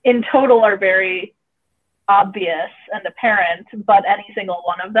in total are very obvious and apparent, but any single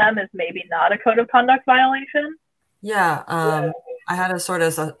one of them is maybe not a code of conduct violation. Yeah, I had a sort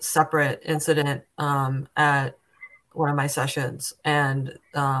of a separate incident at one of my sessions, and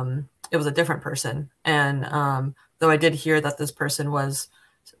it was a different person. And though I did hear that this person was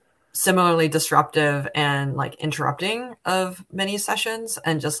similarly disruptive and like interrupting of many sessions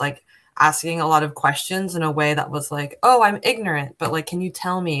and just like asking a lot of questions in a way that was like, oh, I'm ignorant, but like, can you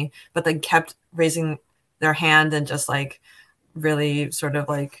tell me? But they kept raising their hand and just like really sort of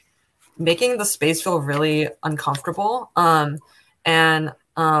like making the space feel really uncomfortable. And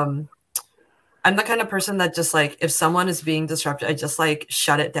I'm the kind of person that just like, if someone is being disrupted, I just like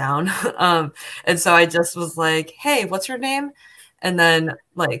shut it down. And so I just was like, hey, what's your name? And then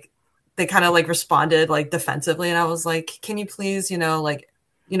like, they kind of like responded like defensively. And I was like, can you please, like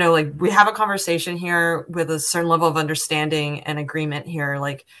we have a conversation here with a certain level of understanding and agreement here.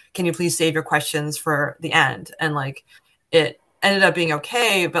 Like, can you please save your questions for the end? And like, it ended up being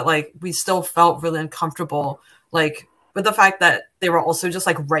okay, but like, we still felt really uncomfortable, like with the fact that they were also just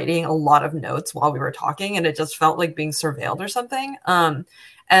like writing a lot of notes while we were talking, and it just felt like being surveilled or something. And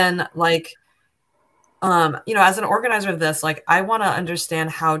like, as an organizer of this, like, I want to understand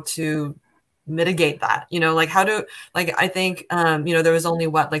how to mitigate that, like how to, like, I think, there was only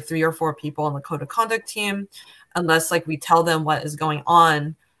 3 or 4 people on the code of conduct team. Unless like we tell them what is going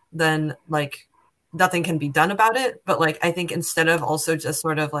on, then like nothing can be done about it. But like, I think instead of also just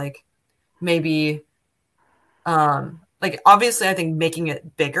sort of like maybe, like obviously I think making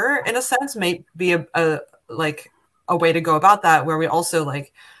it bigger in a sense may be a way to go about that, where we also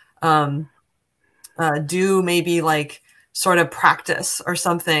like do maybe like sort of practice or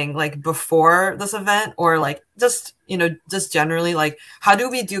something like before this event, or like just, you know, just generally like how do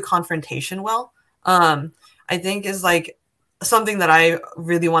we do confrontation well, I think is like something that I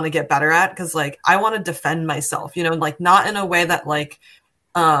really want to get better at, because like I want to defend myself, you know, like not in a way that like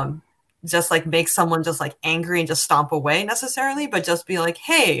just like make someone just like angry and just stomp away necessarily, but just be like,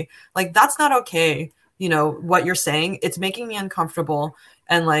 hey, like that's not okay, you know, what you're saying, it's making me uncomfortable,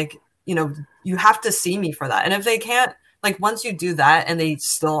 and like, you know, you have to see me for that. And if they can't, like once you do that and they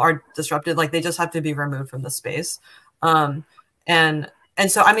still are disrupted, like they just have to be removed from the space. And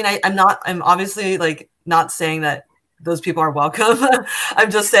so I mean, I'm obviously like not saying that those people are welcome.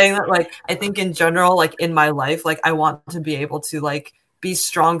 I'm just saying that like I think in general, like in my life, like I want to be able to like be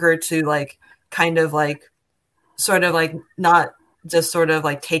stronger to like kind of like sort of like not just sort of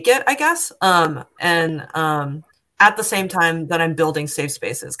like take it, I guess. At the same time that I'm building safe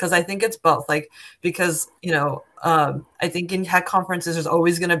spaces, because I think it's both, like, because, you know, I think in tech conferences there's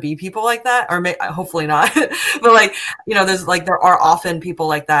always going to be people like that, or hopefully not, but like, you know, there are often people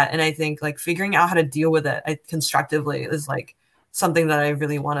like that, and I think like figuring out how to deal with it constructively is like something that I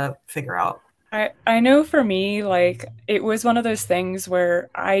really want to figure out. I know for me, like it was one of those things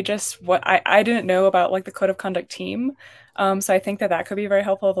where I didn't know about like the code of conduct team, so I think that could be very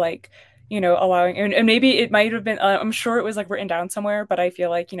helpful of like, you know, allowing, and maybe it might have been, I'm sure it was like written down somewhere, but I feel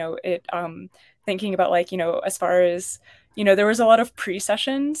like, you know, it thinking about like, you know, as far as, you know, there was a lot of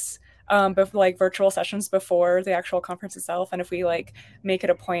pre-sessions, but like virtual sessions before the actual conference itself, and if we like make it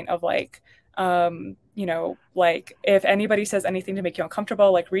a point of like, you know, like if anybody says anything to make you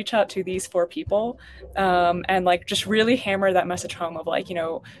uncomfortable, like reach out to these 4 people, and like just really hammer that message home of like, you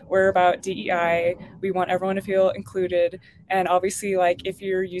know, we're about DEI, we want everyone to feel included, and obviously like if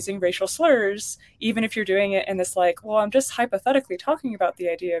you're using racial slurs, even if you're doing it in this like, well, I'm just hypothetically talking about the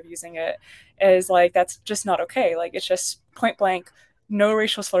idea of using it, is like that's just not okay. Like it's just point blank, no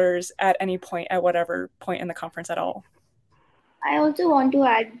racial slurs at any point, at whatever point in the conference at all. I also want to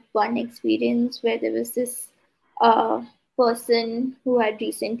add one experience where there was this person who had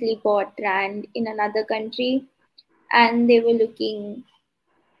recently bought land in another country, and they were looking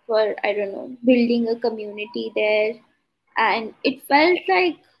for, I don't know, building a community there. And it felt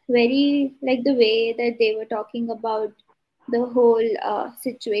like very like the way that they were talking about the whole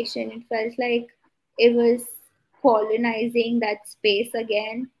situation. It felt like it was colonizing that space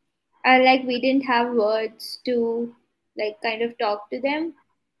again. And like we didn't have words to like kind of talk to them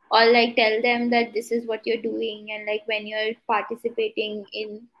or like tell them that this is what you're doing, and like when you're participating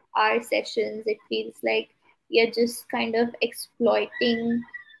in our sessions it feels like you're just kind of exploiting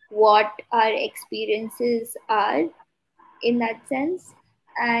what our experiences are in that sense.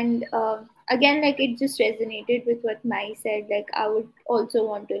 And again, like it just resonated with what Mai said, like I would also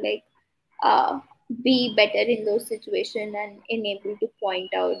want to like uh, be better in those situations and enable to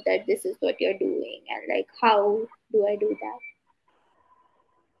point out that this is what you're doing, and like how do I do that.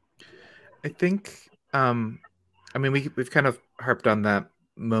 I think, I mean, we've kind of harped on that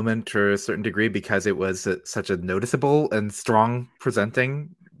moment to a certain degree because it was such a noticeable and strong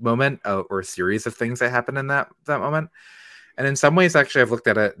presenting moment, or a series of things that happened in that moment. And in some ways, actually, I've looked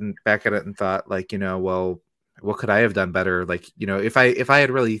at it and back at it and thought, like, you know, well, what could I have done better? Like, you know, if I had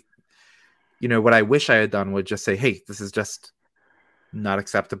really, you know, what I wish I had done would just say, hey, this is just not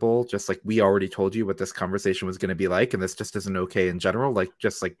acceptable. Just like we already told you what this conversation was going to be like, and this just isn't okay in general. Like,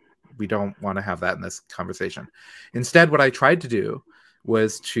 just like we don't want to have that in this conversation. Instead, what I tried to do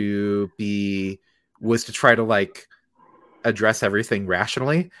was to try to like address everything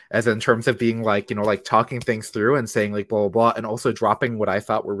rationally, as in terms of being like, you know, like talking things through and saying like blah, blah, blah, and also dropping what I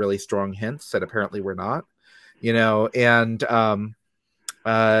thought were really strong hints that apparently were not, you know, and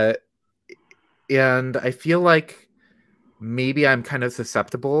I feel like maybe I'm kind of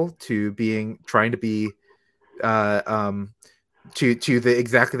susceptible to trying to be to the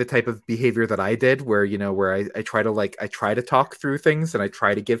exactly the type of behavior that I did, where, you know, where I try to talk through things and I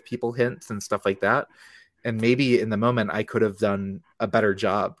try to give people hints and stuff like that. And maybe in the moment I could have done a better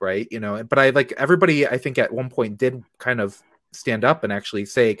job, right? You know, but I like everybody, I think at one point did kind of stand up and actually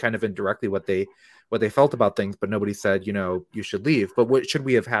say kind of indirectly what they felt about things, but nobody said, you know, you should leave. But what should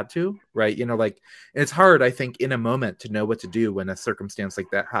we have had to, right? You know, like, and it's hard, I think, in a moment to know what to do when a circumstance like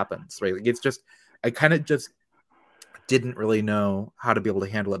that happens, right? Like, it's just, I kind of just didn't really know how to be able to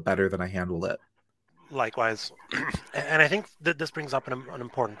handle it better than I handled it. Likewise. And I think that this brings up an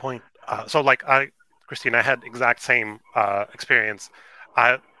important point. So like Christine, I had exact same experience.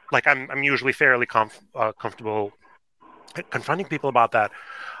 I'm usually fairly comfortable confronting people about that,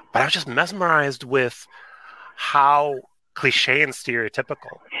 but I was just mesmerized with how cliche and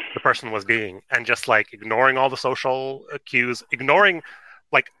stereotypical the person was being, and just like ignoring all the social cues, ignoring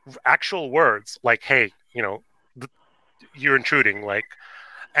like actual words like, hey, you're intruding, like,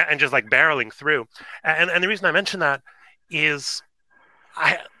 and just like barreling through. And the reason I mention that is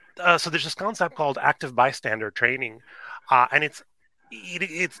so there's this concept called active bystander training, and it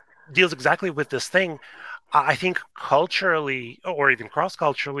deals exactly with this thing. I think culturally, or even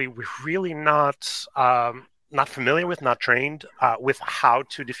cross-culturally, we're really not familiar with, not trained with how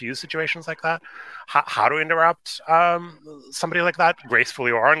to diffuse situations like that, how to interrupt somebody like that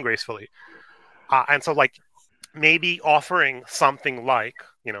gracefully or ungracefully. And so, like, maybe offering something like,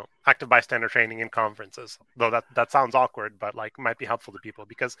 active bystander training in conferences, though that sounds awkward, but like might be helpful to people,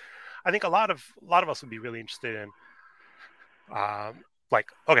 because I think a lot of us would be really interested in,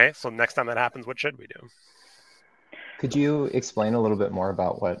 like, okay, so next time that happens, what should we do? Could you explain a little bit more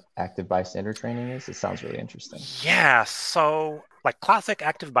about what active bystander training is? It sounds really interesting. Yeah, so like classic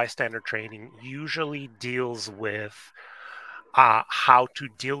active bystander training usually deals with how to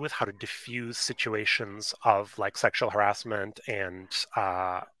diffuse situations of like sexual harassment and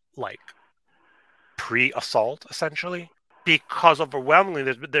like pre-assault, essentially, because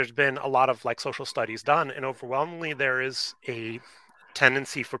overwhelmingly there's been a lot of like social studies done, and overwhelmingly there is a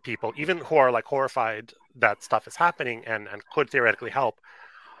tendency for people, even who are like horrified that stuff is happening and could theoretically help,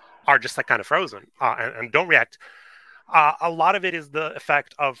 are just like kind of frozen and don't react. A lot of it is the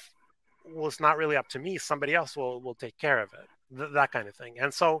effect of, well, it's not really up to me, somebody else will take care of it, that kind of thing.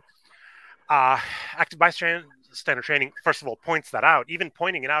 And so active bystander training, first of all, points that out, even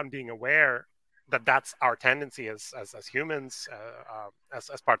pointing it out and being aware that that's our tendency as humans, as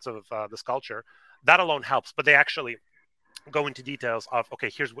parts of this culture. That alone helps, but they actually go into details of, okay,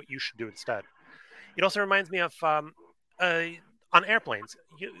 here's what you should do instead. It also reminds me of on airplanes.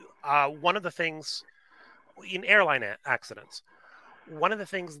 One of the things in airline accidents, one of the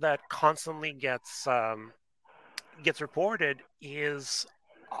things that constantly gets reported is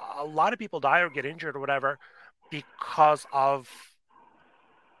a lot of people die or get injured or whatever because of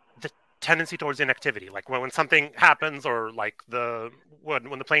the tendency towards inactivity. Like when something happens, or like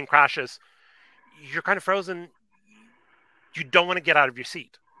when the plane crashes, you're kind of frozen. You don't want to get out of your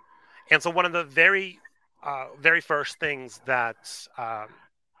seat. And so one of the very first things that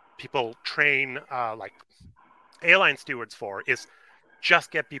people train like airline stewards for is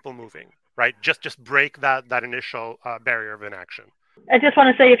just get people moving, right? Just break that initial barrier of inaction. I just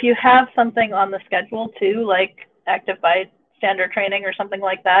want to say, if you have something on the schedule too, like active bystander training or something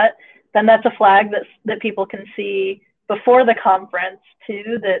like that, then that's a flag that people can see before the conference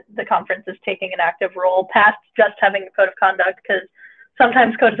too, that the conference is taking an active role past just having a code of conduct, because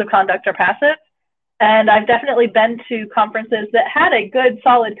sometimes codes of conduct are passive. And I've definitely been to conferences that had a good,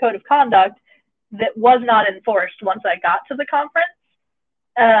 solid code of conduct that was not enforced once I got to the conference.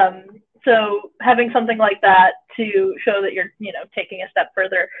 So having something like that to show that you're, taking a step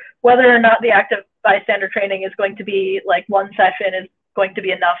further, whether or not the active bystander training is going to be like one session is going to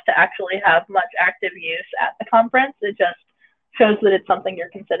be enough to actually have much active use at the conference. It just shows that it's something you're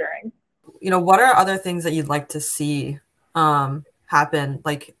considering. What are other things that you'd like to see happen?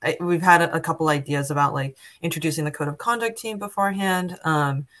 Like we've had a couple ideas about like introducing the code of conduct team beforehand.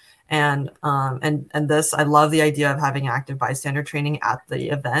 And this, I love the idea of having active bystander training at the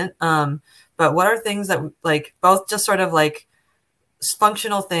event. But what are things that like both just sort of like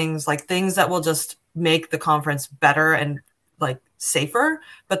functional things, like things that will just make the conference better and like safer,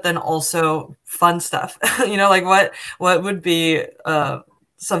 but then also fun stuff, like what would be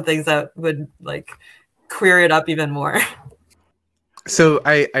some things that would like queer it up even more? So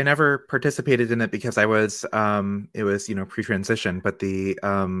I never participated in it because I was it was pre-transition, but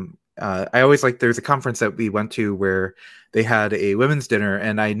I always there's a conference that we went to where they had a women's dinner,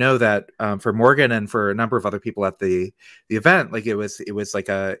 and I know that for Morgan and for a number of other people at the event, like it was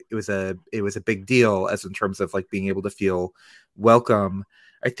a big deal as in terms of like being able to feel welcome.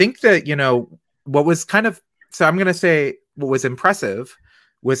 I think that what was I'm going to say what was impressive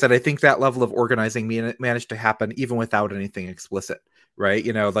was that I think that level of organizing managed to happen even without anything explicit, right?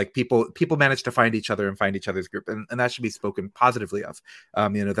 Like people managed to find each other and find each other's group, and that should be spoken positively of,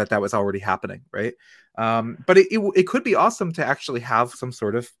 that was already happening, right? But it could be awesome to actually have some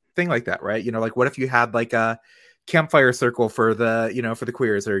sort of thing like that, right? Like what if you had like a campfire circle for the for the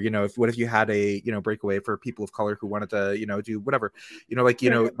queers, or what if you had a breakaway for people of color who wanted to do whatever, like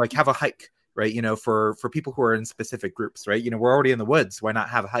have a hike, right? For people who are in specific groups, right? We're already in the woods. Why not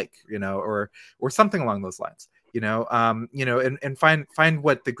have a hike, or something along those lines, and find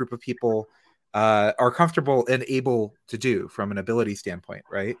what the group of people are comfortable and able to do from an ability standpoint,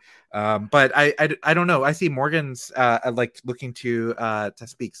 right? But I don't know. I see Morgan's like looking to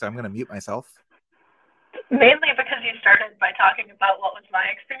speak, so I'm going to mute myself. Mainly because you started by talking about what was my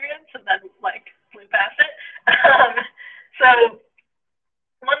experience and then flew past it. So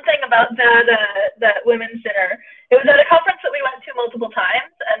one thing about that women's dinner, it was at a conference that we went to multiple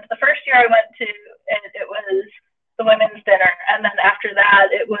times, and the first year I went to it was the women's dinner, and then after that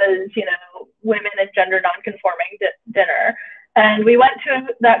it was women and gender nonconforming dinner, and we went to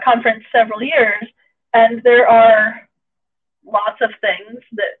that conference several years, and there are lots of things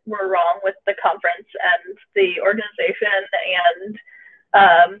that were wrong with the conference and the organization,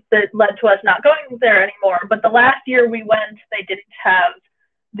 and that led to us not going there anymore. But the last year we went, they didn't have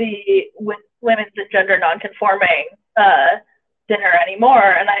the women's and gender nonconforming dinner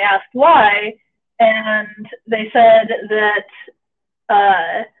anymore, and I asked why, and they said that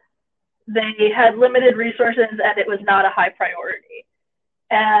they had limited resources and it was not a high priority.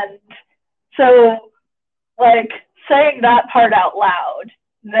 And so saying that part out loud,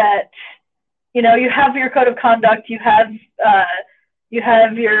 that you have your code of conduct, you have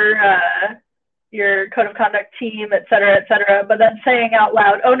your code of conduct team, et cetera, but then saying out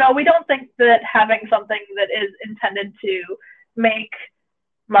loud, oh no, we don't think that having something that is intended to make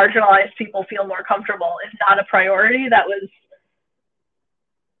marginalized people feel more comfortable is not a priority. That was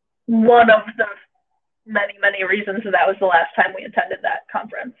one of the many reasons that was the last time we attended that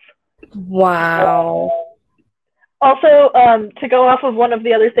conference. Wow. Also, to go off of one of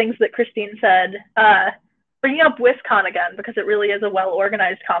the other things that Christine said, bringing up WisCon again, because it really is a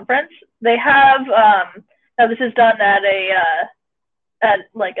well-organized conference. They have, now this is done at a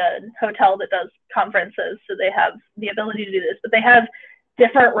hotel that does conferences, so they have the ability to do this, but they have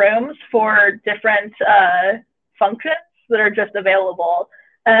different rooms for different functions that are just available.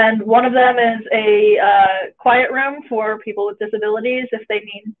 And one of them is a quiet room for people with disabilities if they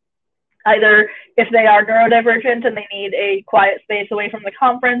need, either if they are neurodivergent and they need a quiet space away from the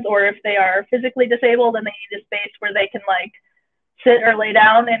conference, or if they are physically disabled and they need a space where they can sit or lay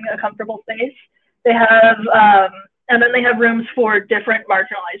down in a comfortable space. They have, and then they have rooms for different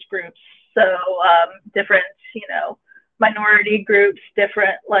marginalized groups. So different, minority groups,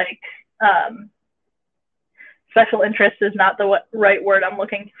 different special interest is not the right word I'm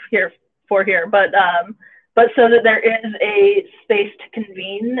looking for here, but so that there is a space to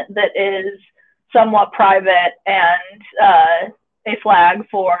convene that is somewhat private, and a flag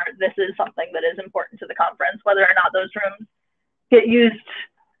for this is something that is important to the conference, whether or not those rooms get used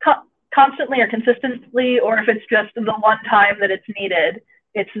constantly or consistently, or if it's just the one time that it's needed,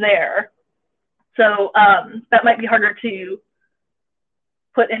 it's there. So that might be harder to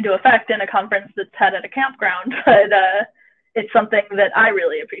put into effect in a conference that's had at a campground, but it's something that I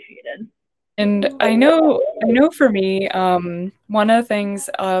really appreciated. And I know for me, one of the things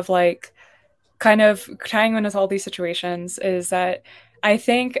of kind of tying in with all these situations is that I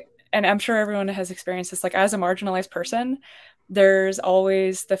think, and I'm sure everyone has experienced this, as a marginalized person, there's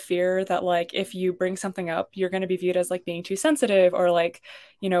always the fear that if you bring something up, you're going to be viewed as being too sensitive, or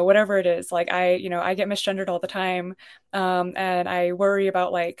whatever it is. I get misgendered all the time, and I worry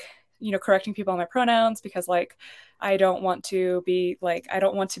about correcting people on my pronouns, because I don't want to be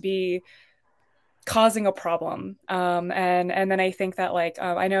causing a problem, and then I think that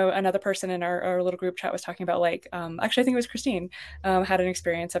I know another person in our little group chat was talking about actually I think it was Christine, had an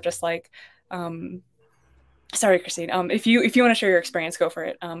experience of just sorry Christine, if you want to share your experience, go for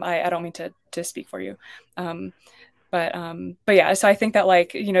it. I don't mean to speak for you, but yeah, so I think that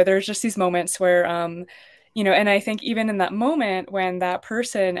there's just these moments where and I think even in that moment when that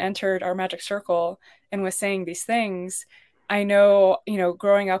person entered our magic circle and was saying these things, I know,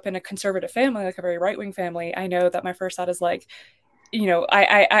 growing up in a conservative family, a very right-wing family, I know that my first thought is I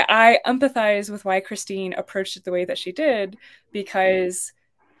empathize with why Christine approached it the way that she did, because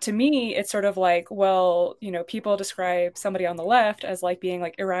to me, it's sort of well, people describe somebody on the left as being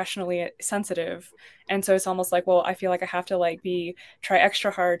irrationally sensitive. And so it's almost well, I feel I have to try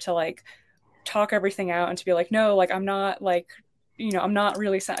extra hard to talk everything out and to be no, I'm not I'm not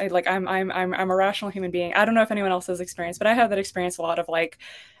really I'm a rational human being. I don't know if anyone else has experienced, but I have that experience a lot of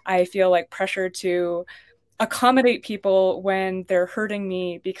I feel pressured to accommodate people when they're hurting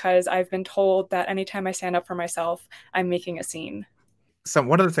me, because I've been told that anytime I stand up for myself, I'm making a scene. So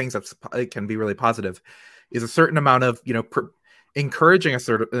one of the things that can be really positive is a certain amount of encouraging a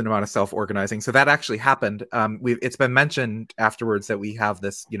certain amount of self-organizing. So that actually happened. It's been mentioned afterwards that we have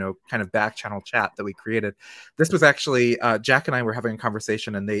this, kind of back channel chat that we created. This was actually Jack and I were having a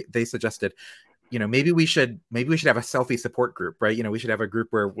conversation, and they suggested, maybe we should have a selfie support group, right? We should have a group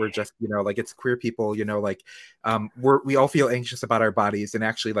where we're just, like it's queer people, we all feel anxious about our bodies, and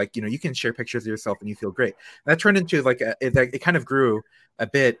actually, like, you can share pictures of yourself and you feel great. That turned into like it kind of grew a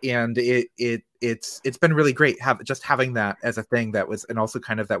bit, and it's been really great having that as a thing that was, and also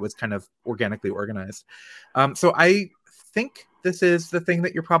that was kind of organically organized. So I think this is the thing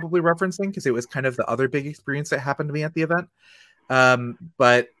that you're probably referencing, because it was kind of the other big experience that happened to me at the event.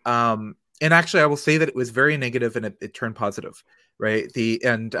 And actually, I will say that it was very negative, and it turned positive, right?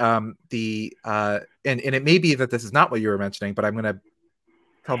 And it may be that this is not what you were mentioning, but I'm going to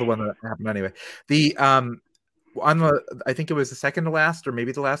tell the one that happened anyway. I think it was the second to last, or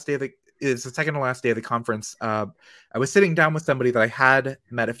maybe the last day of the conference. I was sitting down with somebody that I had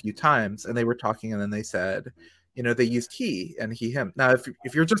met a few times, and they were talking, and then they said, they used he and he, him. Now,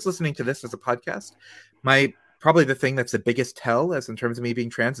 if you're just listening to this as a podcast, probably the thing that's the biggest tell, as in terms of me being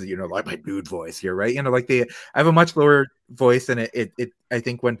trans, is, like my dude voice here, right? I have a much lower voice, and it I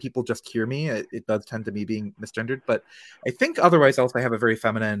think when people just hear me, it does tend to me being misgendered. But I think otherwise else I have a very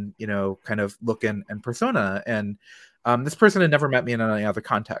feminine, kind of look and persona. And this person had never met me in any other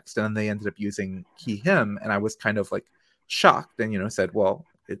context, and then they ended up using he, him, and I was kind of like shocked, and said, well,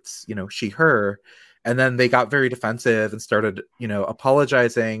 it's she, her. And then they got very defensive and started,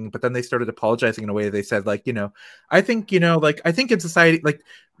 apologizing. But then they started apologizing in a way they said, like, I think, I think in society, like,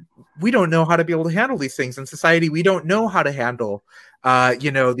 we don't know how to be able to handle these things. In society, we don't know how to handle,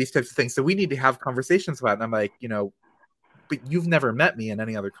 these types of things. So we need to have conversations about it. And I'm like, but you've never met me in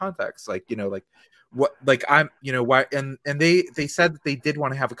any other context. Like, like what, like I'm, why? And they said that they did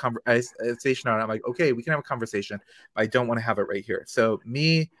want to have a conversation on it. I'm like, okay, we can have a conversation, but I don't want to have it right here. So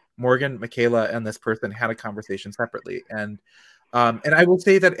Morgan, Michaela, and this person had a conversation separately, and I will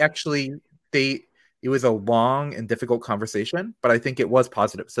say that actually it was a long and difficult conversation, but I think it was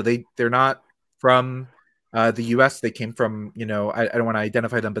positive. So they're not from the U.S. They came from, I don't want to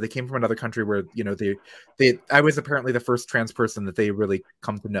identify them, but they came from another country where, I was apparently the first trans person that they really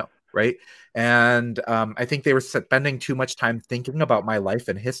come to know, right? And I think they were spending too much time thinking about my life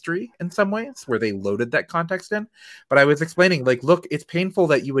and history in some ways, where they loaded that context in. But I was explaining, like, look, it's painful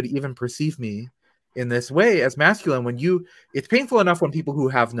that you would even perceive me in this way as masculine it's painful enough when people who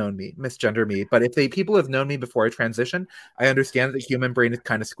have known me misgender me, but if people have known me before I transition, I understand that the human brain is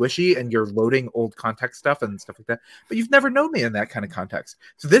kind of squishy and you're loading old context stuff and stuff like that, but you've never known me in that kind of context.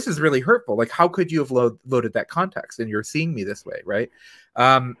 So this is really hurtful. Like, how could you have loaded that context, and you're seeing me this way, right?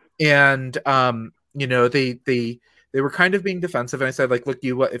 They were kind of being defensive, and I said, like, look,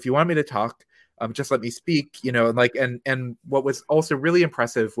 if you want me to talk, just let me speak, and what was also really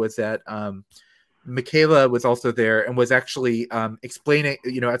impressive was that Michaela was also there and was actually explaining,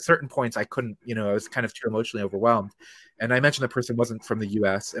 at certain points I couldn't, I was kind of too emotionally overwhelmed. And I mentioned the person wasn't from the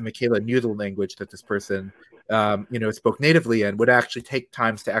US, and Michaela knew the language that this person, spoke natively, and would actually take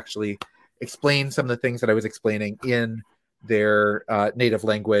times to actually explain some of the things that I was explaining in their native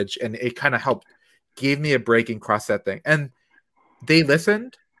language. And it kind of gave me a break and cross that thing. And they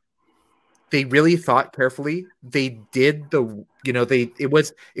listened. They really thought carefully. They did it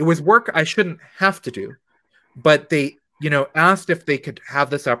was work I shouldn't have to do, but they, asked if they could have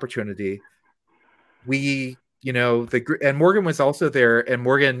this opportunity. And Morgan was also there, and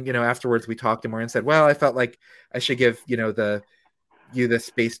Morgan, afterwards we talked, and Morgan said, well, I felt like I should give, the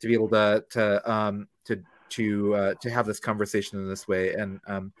space to be able to have this conversation in this way. And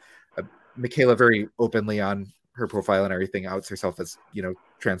Michaela very openly on her profile and everything outs herself as,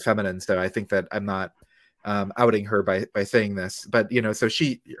 trans feminine. So I think that I'm not outing her by saying this, but so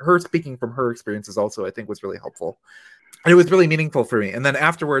her speaking from her experiences also, I think, was really helpful, and it was really meaningful for me. And then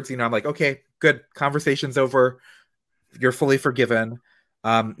afterwards, I'm like, okay, good, conversation's over, you're fully forgiven.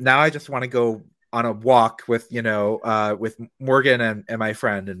 Now I just want to go on a walk with Morgan and my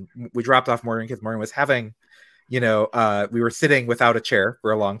friend, and we dropped off Morgan because Morgan was having, we were sitting without a chair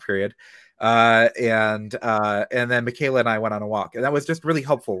for a long period. And then Michaela and I went on a walk, and that was just really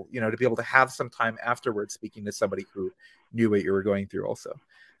helpful, to be able to have some time afterwards speaking to somebody who knew what you were going through also.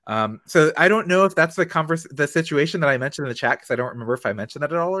 So I don't know if that's the situation that I mentioned in the chat, because I don't remember if I mentioned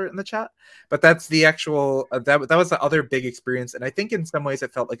that at all in the chat, but that's the actual, that was the other big experience. And I think in some ways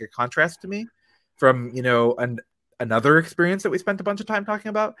it felt like a contrast to me from, another experience that we spent a bunch of time talking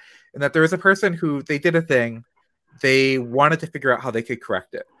about, and that there was a person who, they did a thing, they wanted to figure out how they could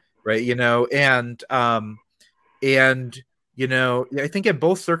correct it. Right. I think in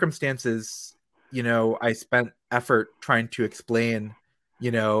both circumstances, I spent effort trying to explain,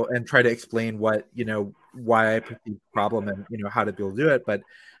 and try to explain what, why I perceive the problem and, how to be able to do it. But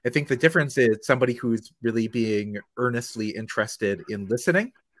I think the difference is somebody who's really being earnestly interested in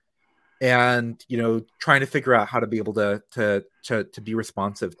listening and, trying to figure out how to be able to be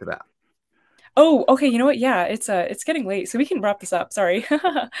responsive to that. Oh, okay. You know what? Yeah, it's getting late, so we can wrap this up. Sorry.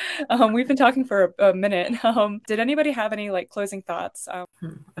 We've been talking for a minute. Did anybody have any closing thoughts? I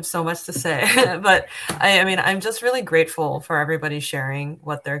have so much to say, but I mean, I'm just really grateful for everybody sharing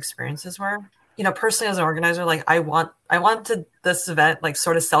what their experiences were. Personally as an organizer, I wanted this event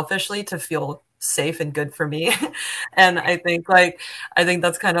sort of selfishly to feel safe and good for me, and I think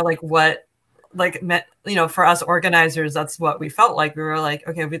that's kind of what meant, for us organizers, that's what we felt like. We were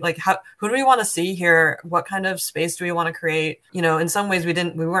okay, who do we want to see here? What kind of space do we want to create? In some ways we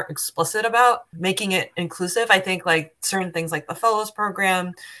weren't explicit about making it inclusive. I think certain things like the fellows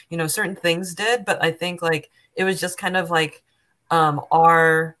program, certain things did, but I think it was just kind of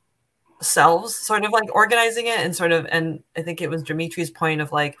ourselves sort of organizing it and I think it was Dimitri's point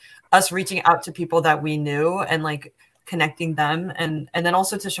of us reaching out to people that we knew and connecting them, and then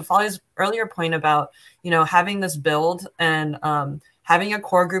also to Shefali's earlier point about having this build and having a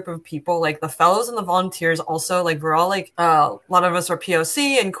core group of people, the fellows and the volunteers also, we're all a lot of us are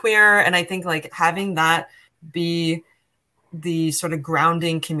POC and queer, and I think having that be the sort of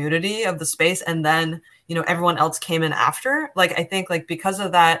grounding community of the space, and then everyone else came in after, I think because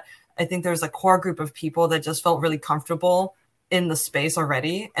of that, I think there's a core group of people that just felt really comfortable in the space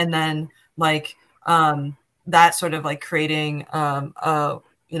already, and then that sort of creating a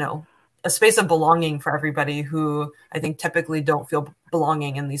space of belonging for everybody who I think typically don't feel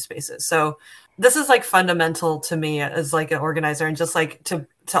belonging in these spaces. So this is fundamental to me as an organizer, and just to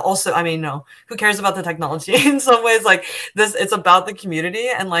also, I mean, who cares about the technology in some ways, this, it's about the community,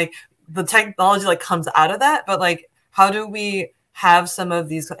 and the technology comes out of that, but how do we have some of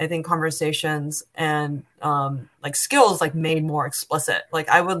these, I think, conversations and skills made more explicit?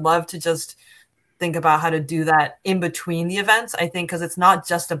 I would love to just think about how to do that in between the events, I think, because it's not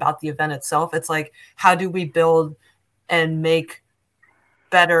just about the event itself. It's how do we build and make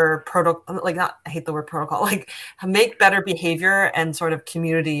better protocol, not, I hate the word protocol, make better behavior and sort of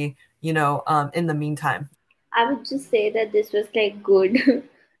community, in the meantime. I would just say that this was good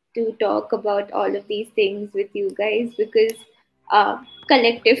to talk about all of these things with you guys, because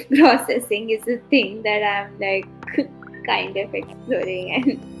collective processing is a thing that I'm kind of exploring,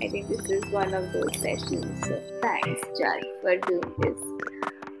 and I think this is one of those sessions. So thanks, Jack, for doing this.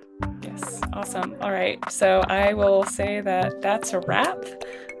 Yes, awesome. All right, so I will say that that's a wrap.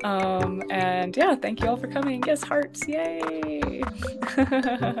 And yeah, thank you all for coming. Yes, hearts, yay!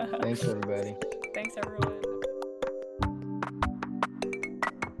 Thanks, everybody. Thanks, everyone.